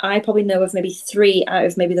in, I probably know of maybe 3 out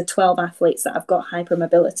of maybe the 12 athletes that have got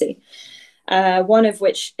hypermobility. One of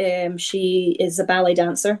which she is a ballet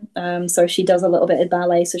dancer. So she does a little bit of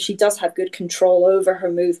ballet. So she does have good control over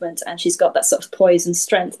her movement and she's got that sort of poise and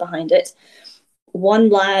strength behind it. One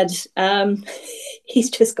lad, he's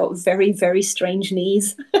just got very, very strange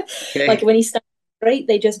knees. Okay. Like when he stands straight,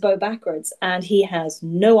 they just bow backwards and he has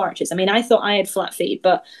no arches. I mean, I thought I had flat feet,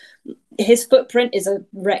 but his footprint is a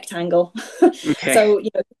rectangle. Okay. So, you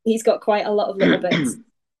know, he's got quite a lot of little bits.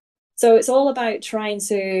 So it's all about trying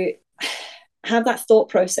to have that thought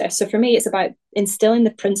process. So for me, it's about instilling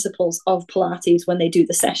the principles of Pilates when they do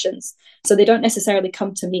the sessions. So they don't necessarily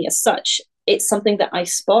come to me as such. It's something that I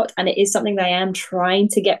spot, and it is something that I am trying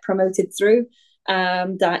to get promoted through.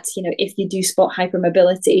 That, you know, if you do spot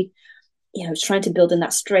hypermobility, you know, trying to build in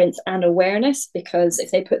that strength and awareness, because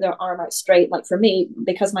if they put their arm out straight, like for me,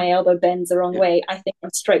 because my elbow bends the wrong way, I think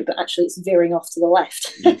I'm straight, but actually it's veering off to the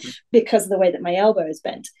left because of the way that my elbow is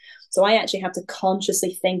bent. So I actually have to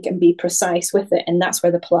consciously think and be precise with it. And that's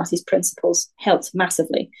where the Pilates principles helped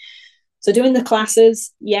massively. So doing the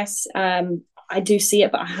classes, yes, I do see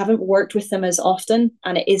it, but I haven't worked with them as often.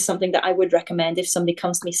 And it is something that I would recommend if somebody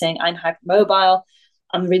comes to me saying, I'm hypermobile,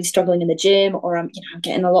 I'm really struggling in the gym, or I'm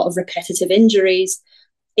getting a lot of repetitive injuries.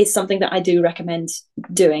 It's something that I do recommend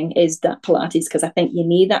doing, is that Pilates, because I think you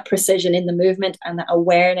need that precision in the movement and that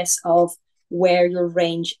awareness of where your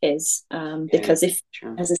range is. Because if,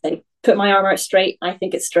 as I say, put my arm out straight, I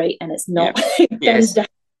think it's straight and it's not. Yes.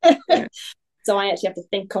 So I actually have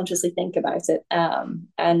to consciously think about it.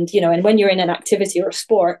 And, you know, and when you're in an activity or a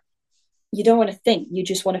sport, you don't want to think, you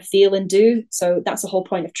just want to feel and do. So that's the whole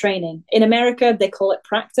point of training. In America, they call it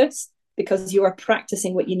practice because you are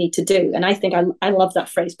practicing what you need to do. And I think I love that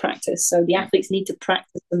phrase, practice. So the athletes need to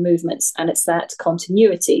practice the movements, and it's that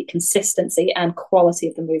continuity, consistency, and quality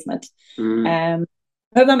of the movement. I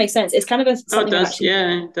hope that makes sense. It's kind of something. It does.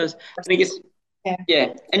 Yeah, it does. I guess.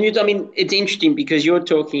 Yeah. And I mean, it's interesting because you're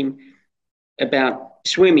talking about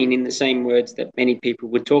swimming in the same words that many people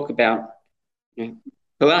would talk about,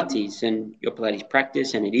 Pilates and your Pilates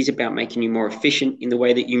practice, and it is about making you more efficient in the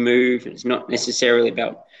way that you move. And it's not necessarily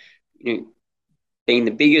about, being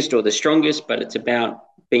the biggest or the strongest, but it's about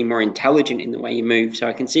being more intelligent in the way you move. So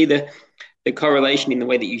I can see the correlation in the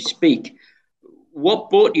way that you speak. What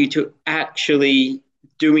brought you to actually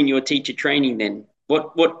doing your teacher training then?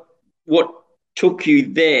 What took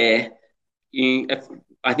you there?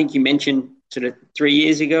 I think you mentioned sort of 3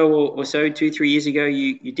 years ago or so, 2-3 years ago,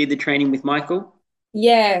 you did the training with Michael.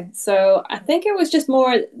 Yeah, so I think it was just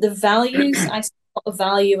more the values. I saw a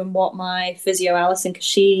value in what my physio Alison, because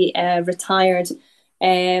she retired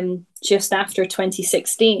just after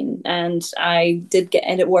 2016, and I did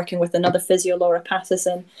end up working with another physio, Laura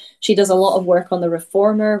Pattison. She does a lot of work on the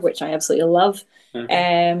reformer, which I absolutely love.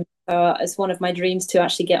 It's one of my dreams to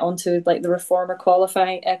actually get onto like the reformer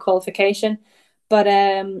qualification, but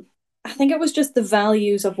I think it was just the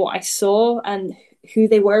values of what I saw and who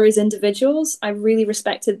they were as individuals. I really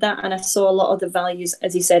respected that, and I saw a lot of the values,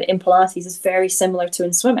 as you said, in Pilates is very similar to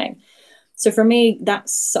in swimming. So for me, that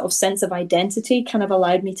sort of sense of identity kind of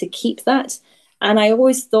allowed me to keep that. And I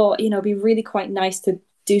always thought, it'd be really quite nice to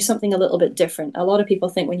do something a little bit different. A lot of people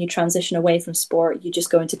think when you transition away from sport, you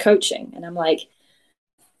just go into coaching. And I'm like,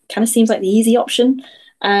 kind of seems like the easy option.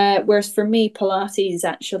 Whereas for me, Pilates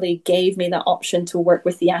actually gave me that option to work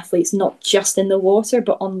with the athletes, not just in the water,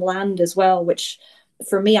 but on land as well, which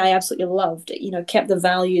for me, I absolutely loved. Kept the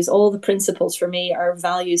values, all the principles for me are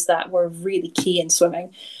values that were really key in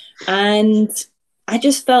swimming. And I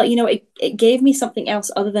just felt, it gave me something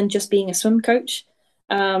else other than just being a swim coach.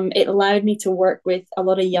 It allowed me to work with a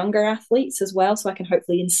lot of younger athletes as well, so I can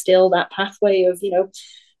hopefully instill that pathway of,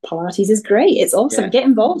 Pilates is great. It's awesome. Yeah. Get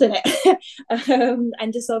involved in it.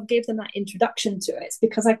 And just sort of gave them that introduction to it,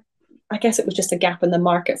 because I guess it was just a gap in the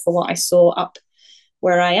market for what I saw up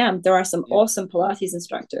where I am. There are some awesome Pilates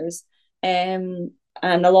instructors, and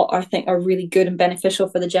a lot I think are really good and beneficial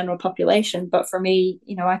for the general population. But for me,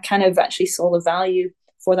 I kind of actually saw the value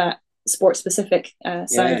for that sport specific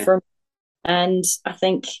side for me. And I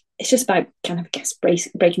think it's just about kind of, I guess,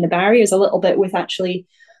 breaking the barriers a little bit with actually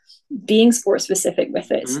being sport specific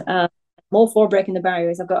with it. I'm all for breaking the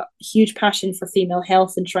barriers. I've got a huge passion for female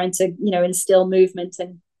health and trying to, instill movement.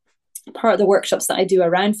 And part of the workshops that I do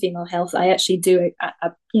around female health, I actually do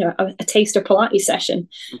a taster Pilates session.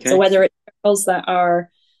 Okay. So whether it's girls that are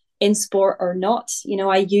in sport or not,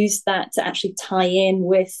 I use that to actually tie in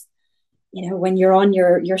with, when you're on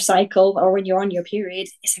your cycle or when you're on your period.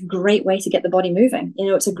 It's a great way to get the body moving.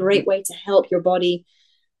 It's a great way to help your body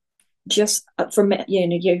just from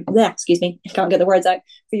excuse me, I can't get the words out,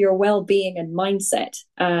 for your well-being and mindset.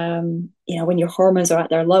 When your hormones are at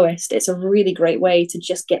their lowest, it's a really great way to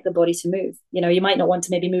just get the body to move. You might not want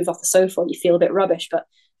to maybe move off the sofa or you feel a bit rubbish, but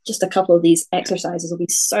just a couple of these exercises will be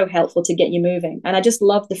so helpful to get you moving. And I just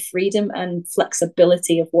love the freedom and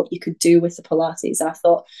flexibility of what you could do with the Pilates. I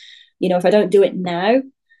thought, if I don't do it now,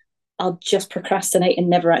 I'll just procrastinate and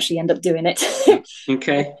never actually end up doing it.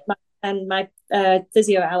 Okay. And my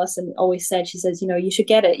physio Alison always said, she says, you should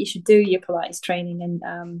get it. You should do your Pilates training,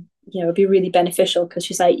 and it'd be really beneficial, because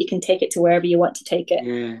she's like, you can take it to wherever you want to take it.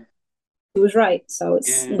 Yeah. It was right. So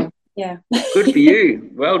it's Good for you.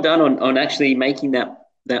 Well done on actually making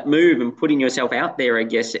that move and putting yourself out there, I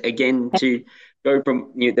guess, again, to go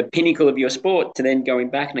from the pinnacle of your sport to then going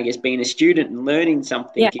back and I guess being a student and learning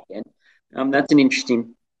something again. That's an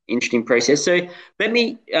interesting process. So let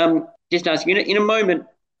me just ask you, in a moment,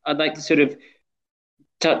 I'd like to sort of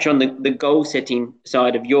touch on the goal setting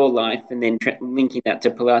side of your life, and then linking that to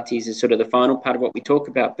Pilates as sort of the final part of what we talk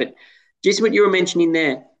about. But just what you were mentioning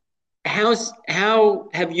there, how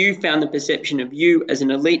have you found the perception of you as an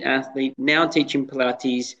elite athlete now teaching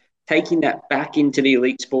Pilates, taking that back into the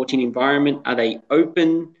elite sporting environment? Are they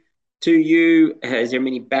open to you? Is there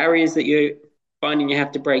many barriers that you're finding you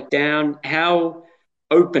have to break down? How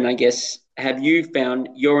open, I guess, have you found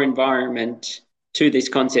your environment to this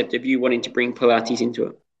concept of you wanting to bring Pilates into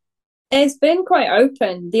it? It's been quite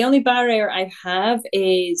open. The only barrier I have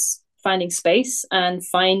is finding space and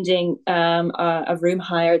finding a room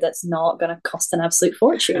hire that's not going to cost an absolute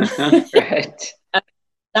fortune. Right.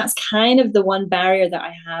 That's kind of the one barrier that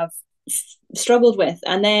I have struggled with.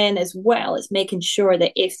 And then as well, it's making sure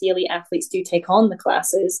that if the elite athletes do take on the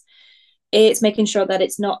classes, it's making sure that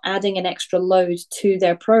it's not adding an extra load to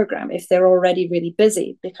their program if they're already really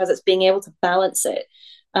busy, because it's being able to balance it.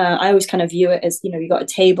 I always kind of view it as, you've got a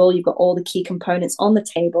table, you've got all the key components on the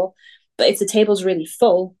table, but if the table's really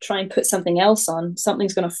full, try and put something else on,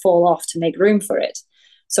 something's going to fall off to make room for it.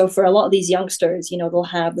 So for a lot of these youngsters, they'll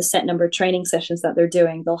have the set number of training sessions that they're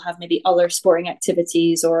doing. They'll have maybe other sporting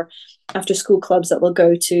activities or after school clubs that they'll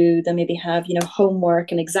go to. They maybe have,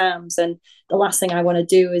 homework and exams. And the last thing I want to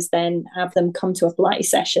do is then have them come to a Pilates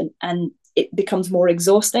session and it becomes more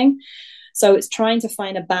exhausting. So it's trying to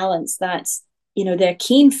find a balance that, they're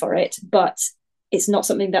keen for it, but it's not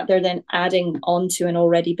something that they're then adding onto an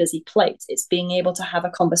already busy plate. It's being able to have a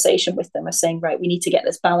conversation with them of saying, right, we need to get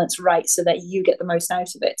this balance right so that you get the most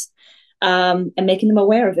out of it, and making them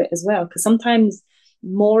aware of it as well. Because sometimes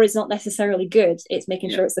more is not necessarily good. It's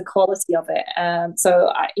making sure it's the quality of it.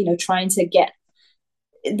 So, trying to get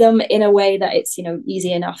them in a way that it's,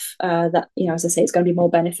 easy enough that, as I say, it's going to be more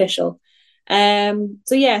beneficial. So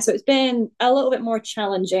it's been a little bit more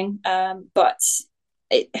challenging, but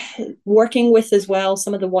working with as well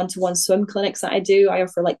some of the one-to-one swim clinics that I do, I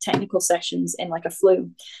offer like technical sessions in like a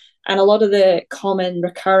flume, and a lot of the common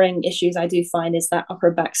recurring issues I do find is that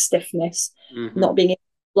upper back stiffness, not being able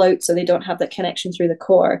to float, so they don't have that connection through the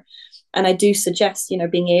core. And I do suggest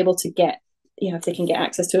being able to get, if they can get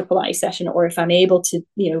access to a Pilates session, or if I'm able to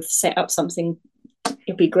set up something,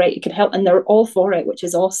 it'd be great. It could help, and they're all for it, which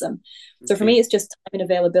is awesome. So for me, it's just time and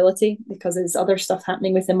availability, because there's other stuff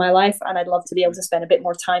happening within my life and I'd love to be able to spend a bit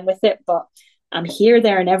more time with it, but I'm here,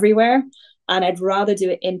 there and everywhere, and I'd rather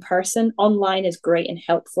do it in person. Online is great and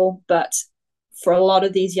helpful, but for a lot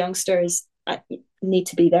of these youngsters, I need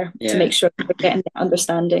to be there to make sure they're getting the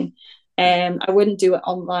understanding. I wouldn't do it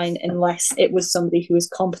online unless it was somebody who was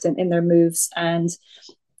competent in their moves and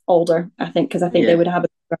older, I think, because I think they would have a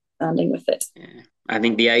understanding with it. I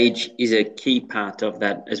think the age is a key part of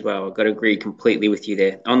that as well. I've got to agree completely with you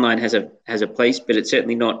there. Online has a place, but it's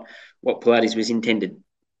certainly not what Pilates was intended.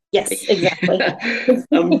 Yes, exactly.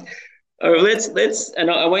 Let's,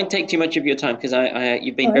 and I won't take too much of your time because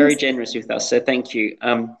you've been very generous with us, so thank you.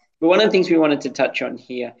 But one of the things we wanted to touch on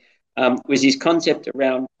here was this concept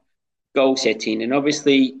around goal setting, and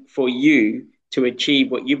obviously for you to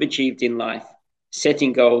achieve what you've achieved in life,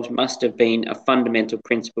 setting goals must have been a fundamental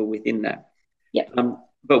principle within that. Yeah.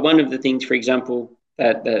 But one of the things, for example,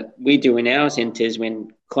 that we do in our centres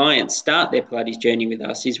when clients start their Pilates journey with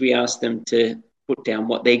us is we ask them to put down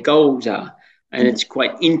what their goals are. And it's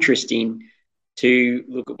quite interesting to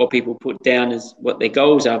look at what people put down as what their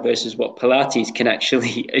goals are versus what Pilates can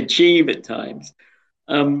actually achieve at times.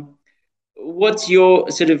 What's your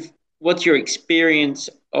experience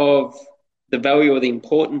of the value or the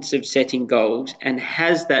importance of setting goals, and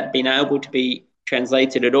has that been able to be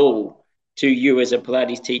translated at all to you as a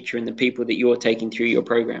Pilates teacher and the people that you're taking through your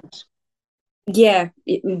programs? Yeah,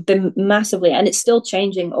 massively, and it's still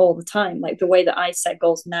changing all the time. Like the way that I set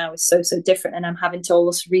goals now is so different, and I'm having to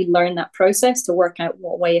almost relearn that process to work out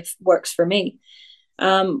what way it works for me.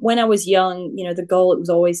 When I was young, the goal, it was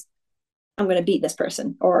always, I'm going to beat this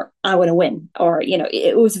person, or I want to win, or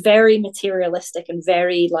it was very materialistic and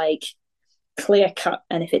very like clear cut,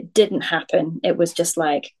 and if it didn't happen, it was just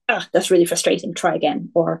like, that's really frustrating, try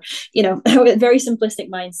again, or a very simplistic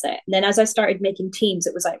mindset. And then as I started making teams,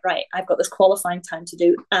 it was like, right, I've got this qualifying time to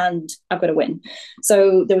do and I've got to win.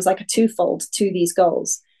 So there was like a twofold to these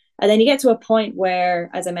goals. And then you get to a point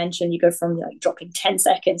where, as I mentioned, you go from like dropping 10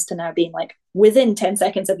 seconds to now being like within 10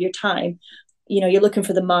 seconds of your time. You're looking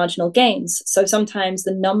for the marginal gains. So sometimes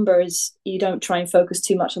the numbers, you don't try and focus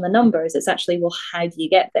too much on the numbers. It's actually, well, how do you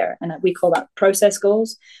get there? And we call that process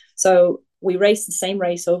goals. So we race the same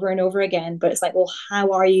race over and over again, but it's like, well,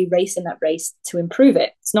 how are you racing that race to improve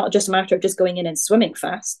it? It's not just a matter of just going in and swimming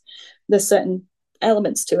fast. There's certain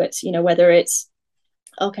elements to it, whether it's,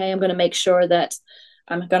 okay, I'm going to make sure that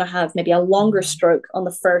I'm going to have maybe a longer stroke on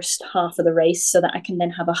the first half of the race so that I can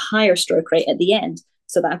then have a higher stroke rate at the end,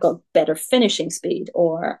 so that I've got better finishing speed,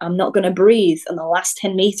 or I'm not going to breathe in the last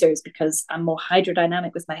 10 meters because I'm more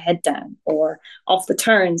hydrodynamic with my head down, or off the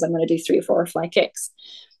turns, I'm going to do 3 or 4 fly kicks.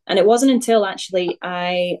 And it wasn't until actually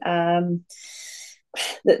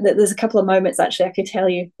there's a couple of moments, actually, I could tell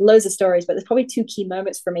you loads of stories, but there's probably 2 key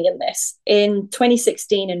moments for me in this. In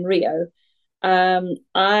 2016 in Rio,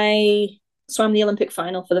 I swam the Olympic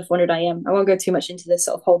final for the 400 IM. I won't go too much into this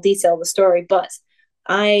sort of whole detail of the story, but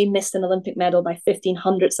I missed an Olympic medal by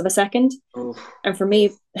 1500ths of a second. Oof. And for me,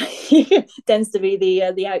 tends to be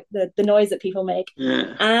the noise that people make.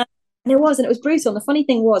 Yeah. And it was brutal. And the funny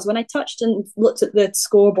thing was, when I touched and looked at the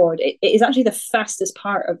scoreboard, it is actually the fastest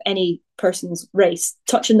part of any person's race,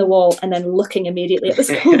 touching the wall and then looking immediately at the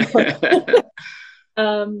scoreboard.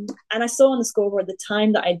 And I saw on the scoreboard the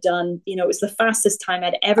time that I'd done. It was the fastest time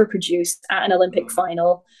I'd ever produced at an Olympic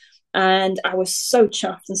final. And I was so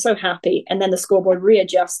chuffed and so happy. And then the scoreboard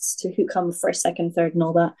readjusts to who come first, second, third, and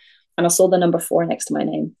all that. And I saw the number 4 next to my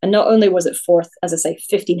name. And not only was it fourth, as I say,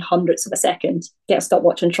 1500ths of a second, get a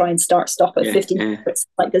stopwatch and try and stop at 1500ths.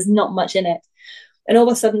 Like, there's not much in it. And all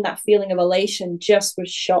of a sudden, that feeling of elation just was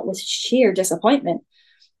shot with sheer disappointment.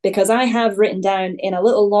 Because I have written down in a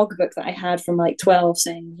little logbook that I had from like 12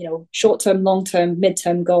 saying, short-term, long-term,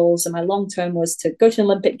 mid-term goals. And my long-term was to go to the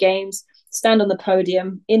Olympic Games, stand on the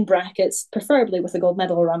podium in brackets, preferably with a gold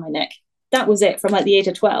medal around my neck. That was it from like the age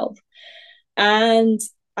of 12. And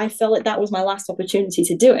I felt like that was my last opportunity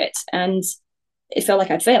to do it. And it felt like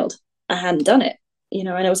I'd failed. I hadn't done it,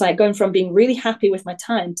 and it was like going from being really happy with my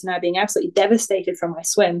time to now being absolutely devastated from my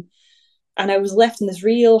swim. And I was left in this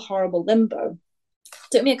real horrible limbo.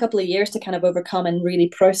 It took me a couple of years to kind of overcome and really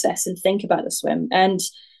process and think about the swim. And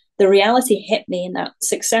the reality hit me in that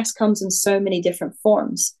success comes in so many different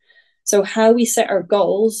forms. So how we set our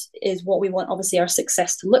goals is what we want, obviously, our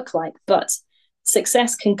success to look like. But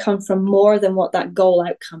success can come from more than what that goal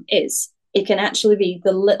outcome is. It can actually be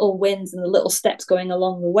the little wins and the little steps going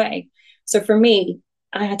along the way. So for me,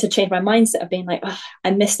 I had to change my mindset of being like, oh,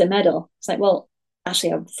 I missed a medal. It's like, well,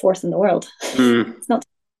 actually, I'm fourth in the world. It's not.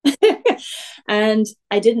 And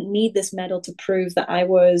I didn't need this medal to prove that I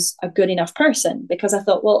was a good enough person, because I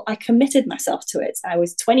thought, well, I committed myself to it. I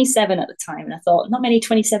was 27 at the time, and I thought not many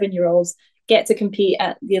 27-year-olds get to compete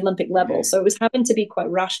at the Olympic level. So it was having to be quite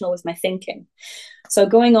rational with my thinking. So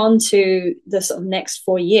going on to the sort of next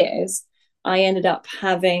 4 years, I ended up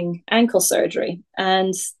having ankle surgery,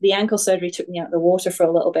 and the ankle surgery took me out of the water for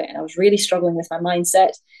a little bit, and I was really struggling with my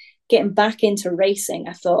mindset. Getting back into racing,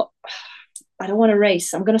 I thought, I don't want to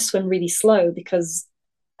race. I'm going to swim really slow because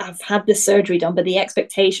I've had this surgery done. But the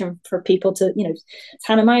expectation for people to,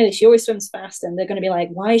 Hannah Miley, she always swims fast, and they're going to be like,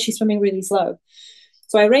 why is she swimming really slow?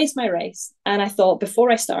 So I raced my race, and I thought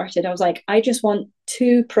before I started, I was like, I just want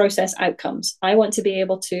 2 process outcomes. I want to be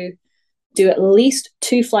able to do at least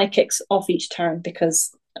 2 fly kicks off each turn,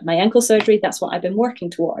 because my ankle surgery, that's what I've been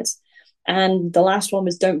working towards. And the last one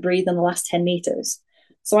was don't breathe in the last 10 meters.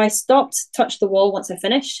 So I stopped, touched the wall once I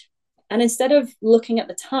finished. And instead of looking at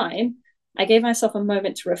the time, I gave myself a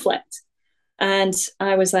moment to reflect. And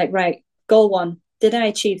I was like, right, goal 1, did I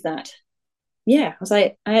achieve that? Yeah, I was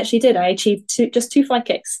like, I actually did. I achieved just 2 fly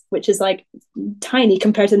kicks, which is like tiny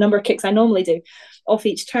compared to the number of kicks I normally do off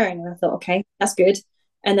each turn. And I thought, okay, that's good.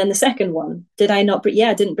 And then the second one, did I not breathe? Yeah,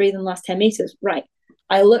 I didn't breathe in the last 10 meters. Right.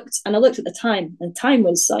 I looked at the time, and the time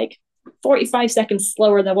was like 45 seconds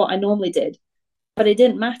slower than what I normally did. But it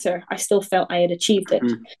didn't matter. I still felt I had achieved it.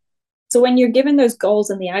 So when you're given those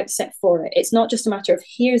goals in the outset for it, it's not just a matter of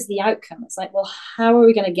here's the outcome. It's like, well, how are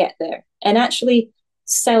we going to get there? And actually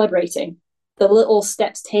celebrating the little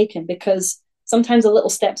steps taken, because sometimes the little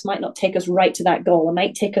steps might not take us right to that goal. It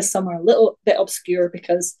might take us somewhere a little bit obscure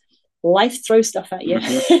because life throws stuff at you.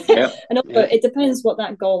 And also, it depends what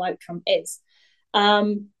that goal outcome is.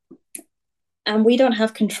 And we don't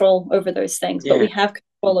have control over those things, but we have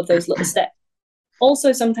control of those little steps.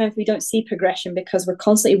 Also, sometimes we don't see progression because we're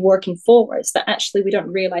constantly working forwards, that actually we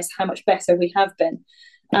don't realize how much better we have been.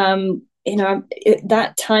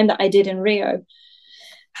 That time that I did in Rio,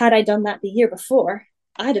 had I done that the year before,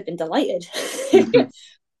 I'd have been delighted.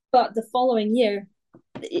 But the following year,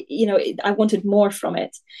 I wanted more from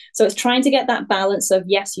it. So it's trying to get that balance of,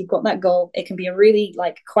 yes, you've got that goal. It can be a really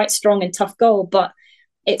quite strong and tough goal, but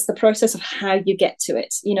it's the process of how you get to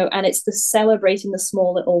it, and it's the celebrating the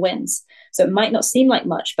small little wins. So it might not seem like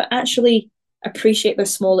much, but actually appreciate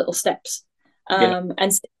those small little steps. And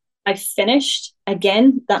I finished,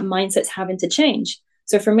 again, that mindset's having to change.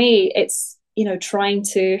 So for me, it's, trying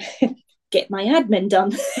to get my admin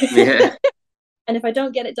done. And if I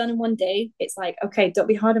don't get it done in one day, it's like, okay, don't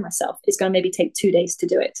be hard on myself. It's going to maybe take 2 days to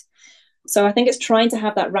do it. So I think it's trying to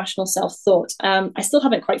have that rational self-thought. I still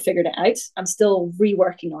haven't quite figured it out. I'm still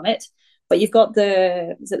reworking on it. But you've got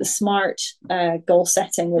the SMART goal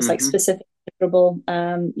setting with specific, measurable,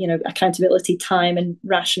 accountability, time, and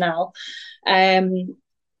rationale. And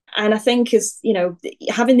I think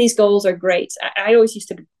having these goals are great. I always used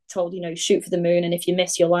to be told, shoot for the moon, and if you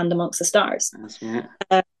miss, you'll land amongst the stars.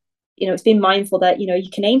 It's being mindful that, you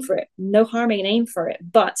can aim for it. No harm in aim for it.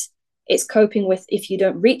 But it's coping with, if you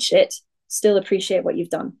don't reach it, still appreciate what you've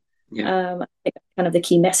done. I think that's kind of the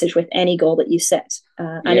key message with any goal that you set.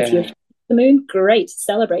 And if you hit the moon, great,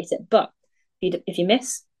 celebrate it. But if you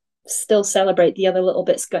miss, still celebrate the other little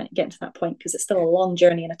bits getting to that point, because it's still a long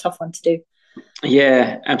journey and a tough one to do.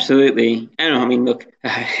 Yeah, absolutely. And I mean, look,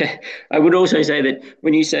 I would also say that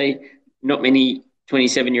when you say not many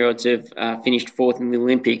 27-year-olds have finished fourth in the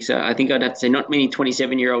Olympics, I think I'd have to say not many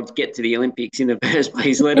 27-year-olds get to the Olympics in the first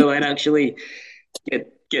place, let alone actually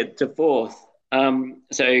get to fourth.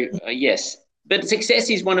 Yes, but success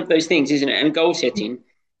is one of those things, isn't it? And goal setting,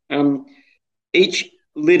 each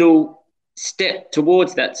little step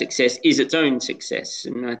towards that success is its own success.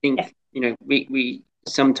 And I think, we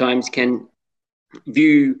sometimes can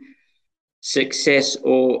view success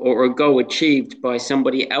or a goal achieved by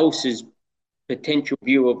somebody else's potential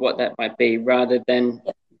view of what that might be, rather than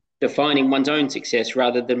defining one's own success,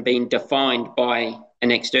 rather than being defined by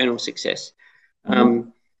an external success.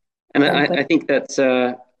 And I think that's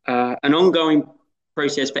an ongoing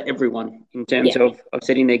process for everyone in terms of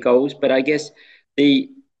setting their goals. But I guess the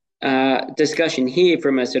discussion here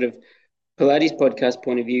from a sort of Pilates podcast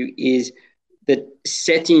point of view is that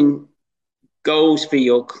setting goals for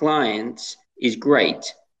your clients is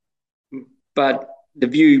great, but the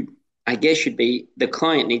view, I guess, should be the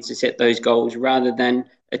client needs to set those goals rather than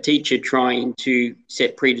a teacher trying to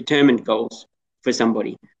set predetermined goals for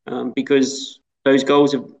somebody, because those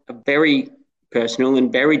goals are very personal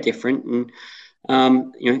and very different. And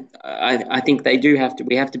I think we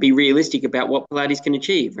have to be realistic about what Pilates can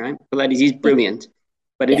achieve, right? Pilates is brilliant,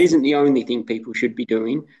 but it isn't the only thing people should be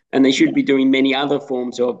doing, and they should be doing many other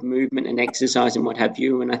forms of movement and exercise and what have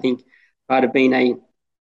you. And I think part of being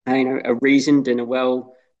a reasoned and a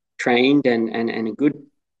well-trained and a good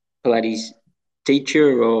Pilates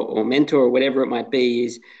teacher or mentor or whatever it might be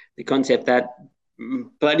is the concept that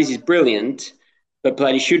Pilates is brilliant, but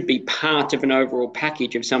Pilates should be part of an overall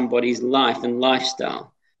package of somebody's life and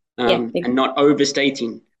lifestyle, and not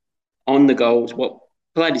overstating on the goals what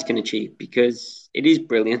Pilates can achieve, because it is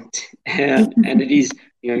brilliant and it is,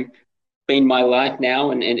 been my life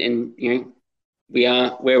now, and we are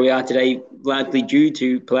where we are today largely due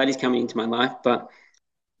to Pilates coming into my life. But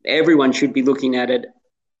everyone should be looking at it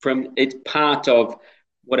from it's part of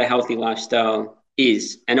what a healthy lifestyle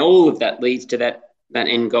is, and all of that leads to that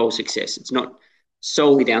end goal success. It's not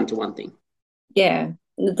solely down to one thing. Yeah.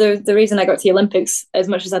 The reason I got to the Olympics, as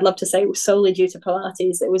much as I'd love to say, was solely due to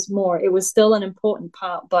Pilates. It was still an important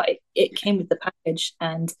part, but it came with the package.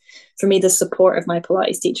 And for me, the support of my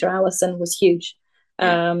Pilates teacher, Alison, was huge,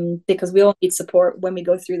 because we all need support when we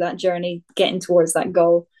go through that journey, getting towards that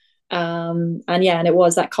goal. And it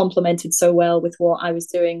was that complemented so well with what I was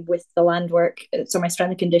doing with the land work, so my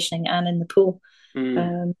strength and conditioning and in the pool.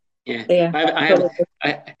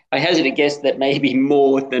 I hazard a guess that maybe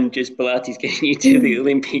more than just Pilates getting you to the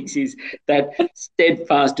Olympics is that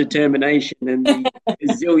steadfast determination and the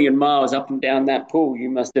zillion miles up and down that pool you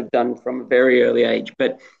must have done from a very early age.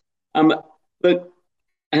 But look,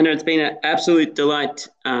 Hannah, it's been an absolute delight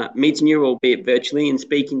meeting you, albeit virtually, and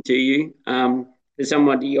speaking to you. As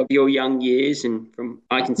somebody of your young years, and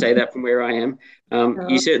I can say that from where I am,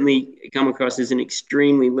 you certainly come across as an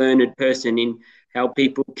extremely learned person in how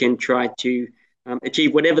people can try to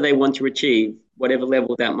achieve whatever they want to achieve, whatever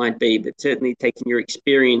level that might be. But certainly taking your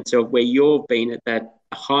experience of where you've been at that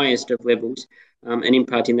highest of levels and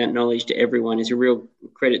imparting that knowledge to everyone is a real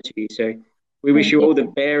credit to you. So we wish you all the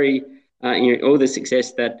all the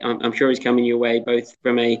success that I'm sure is coming your way, both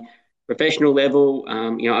from a professional level.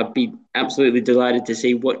 I'd be absolutely delighted to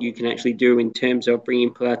see what you can actually do in terms of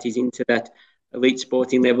bringing Pilates into that elite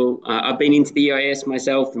sporting level. I've been into the EIS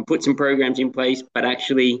myself and put some programs in place, but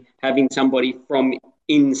actually having somebody from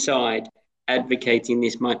inside advocating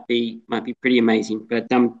this might be pretty amazing. But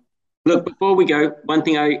look, before we go, one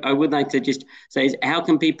thing I would like to just say is, how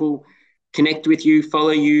can people connect with you,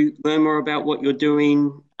 follow you, learn more about what you're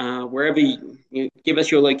doing, wherever you give us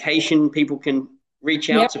your location? People can reach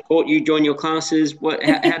out, support you, join your classes.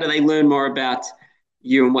 How do they learn more about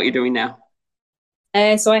you and what you're doing now?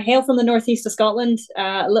 So I hail from the northeast of Scotland,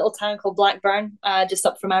 a little town called Blackburn, just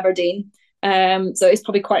up from Aberdeen. So it's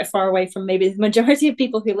probably quite far away from maybe the majority of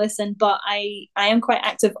people who listen, but I am quite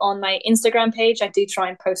active on my Instagram page. I do try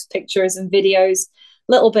and post pictures and videos,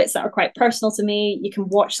 little bits that are quite personal to me. You can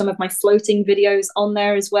watch some of my floating videos on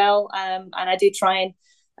there as well. And I do try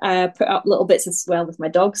and put up little bits as well with my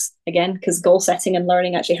dogs, again, because goal setting and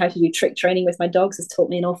learning actually how to do trick training with my dogs has taught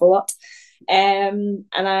me an awful lot. And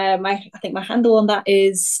I think my handle on that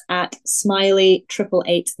is at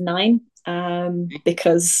Smiley8889,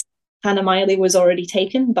 because Hannah Miley was already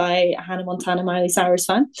taken by a Hannah Montana Miley Cyrus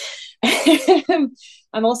fan.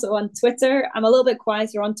 I'm also on Twitter. I'm a little bit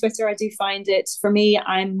quieter on Twitter. I do find it, for me,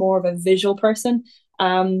 I'm more of a visual person.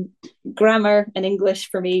 Grammar and English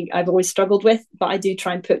for me, I've always struggled with, but I do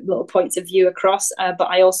try and put little points of view across. But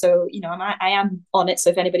I also, I am on it. So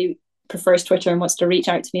if anybody prefers Twitter and wants to reach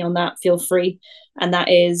out to me on that, feel free. And that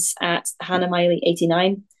is at Hannah Miley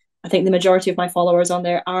 89. I think the majority of my followers on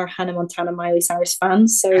there are Hannah Montana Miley Cyrus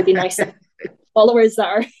fans. So it'd be nice to have followers that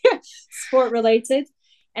are sport related.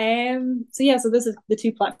 So this is the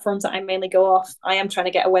two platforms that I mainly go off. I am trying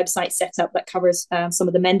to get a website set up that covers some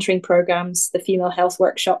of the mentoring programs, the female health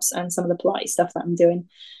workshops, and some of the Pilates stuff that I'm doing.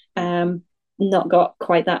 Not got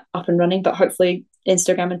quite that up and running, but hopefully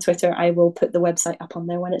Instagram and Twitter, I will put the website up on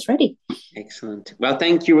there when it's ready. Excellent. Well,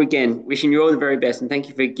 thank you again. Wishing you all the very best, and thank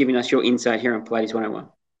you for giving us your insight here on Pilates 101.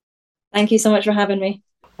 Thank you so much for having me.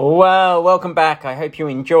 Well, welcome back. I hope you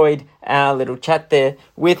enjoyed our little chat there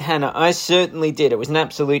with Hannah. I certainly did. It was an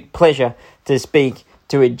absolute pleasure to speak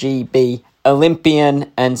to a GB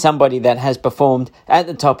Olympian and somebody that has performed at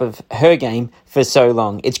the top of her game for so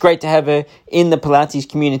long. It's great to have her in the Pilates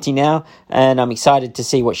community now, and I'm excited to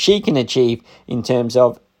see what she can achieve in terms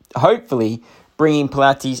of hopefully bringing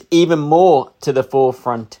Pilates even more to the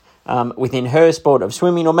forefront within her sport of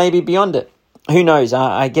swimming, or maybe beyond it. Who knows?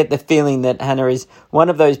 I get the feeling that Hannah is one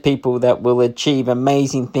of those people that will achieve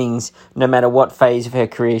amazing things no matter what phase of her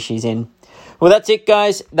career she's in. Well, that's it,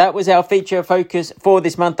 guys. That was our feature focus for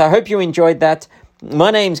this month. I hope you enjoyed that.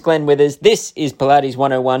 My name's Glenn Withers. This is Pilates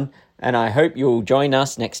 101, and I hope you'll join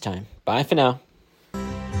us next time. Bye for now.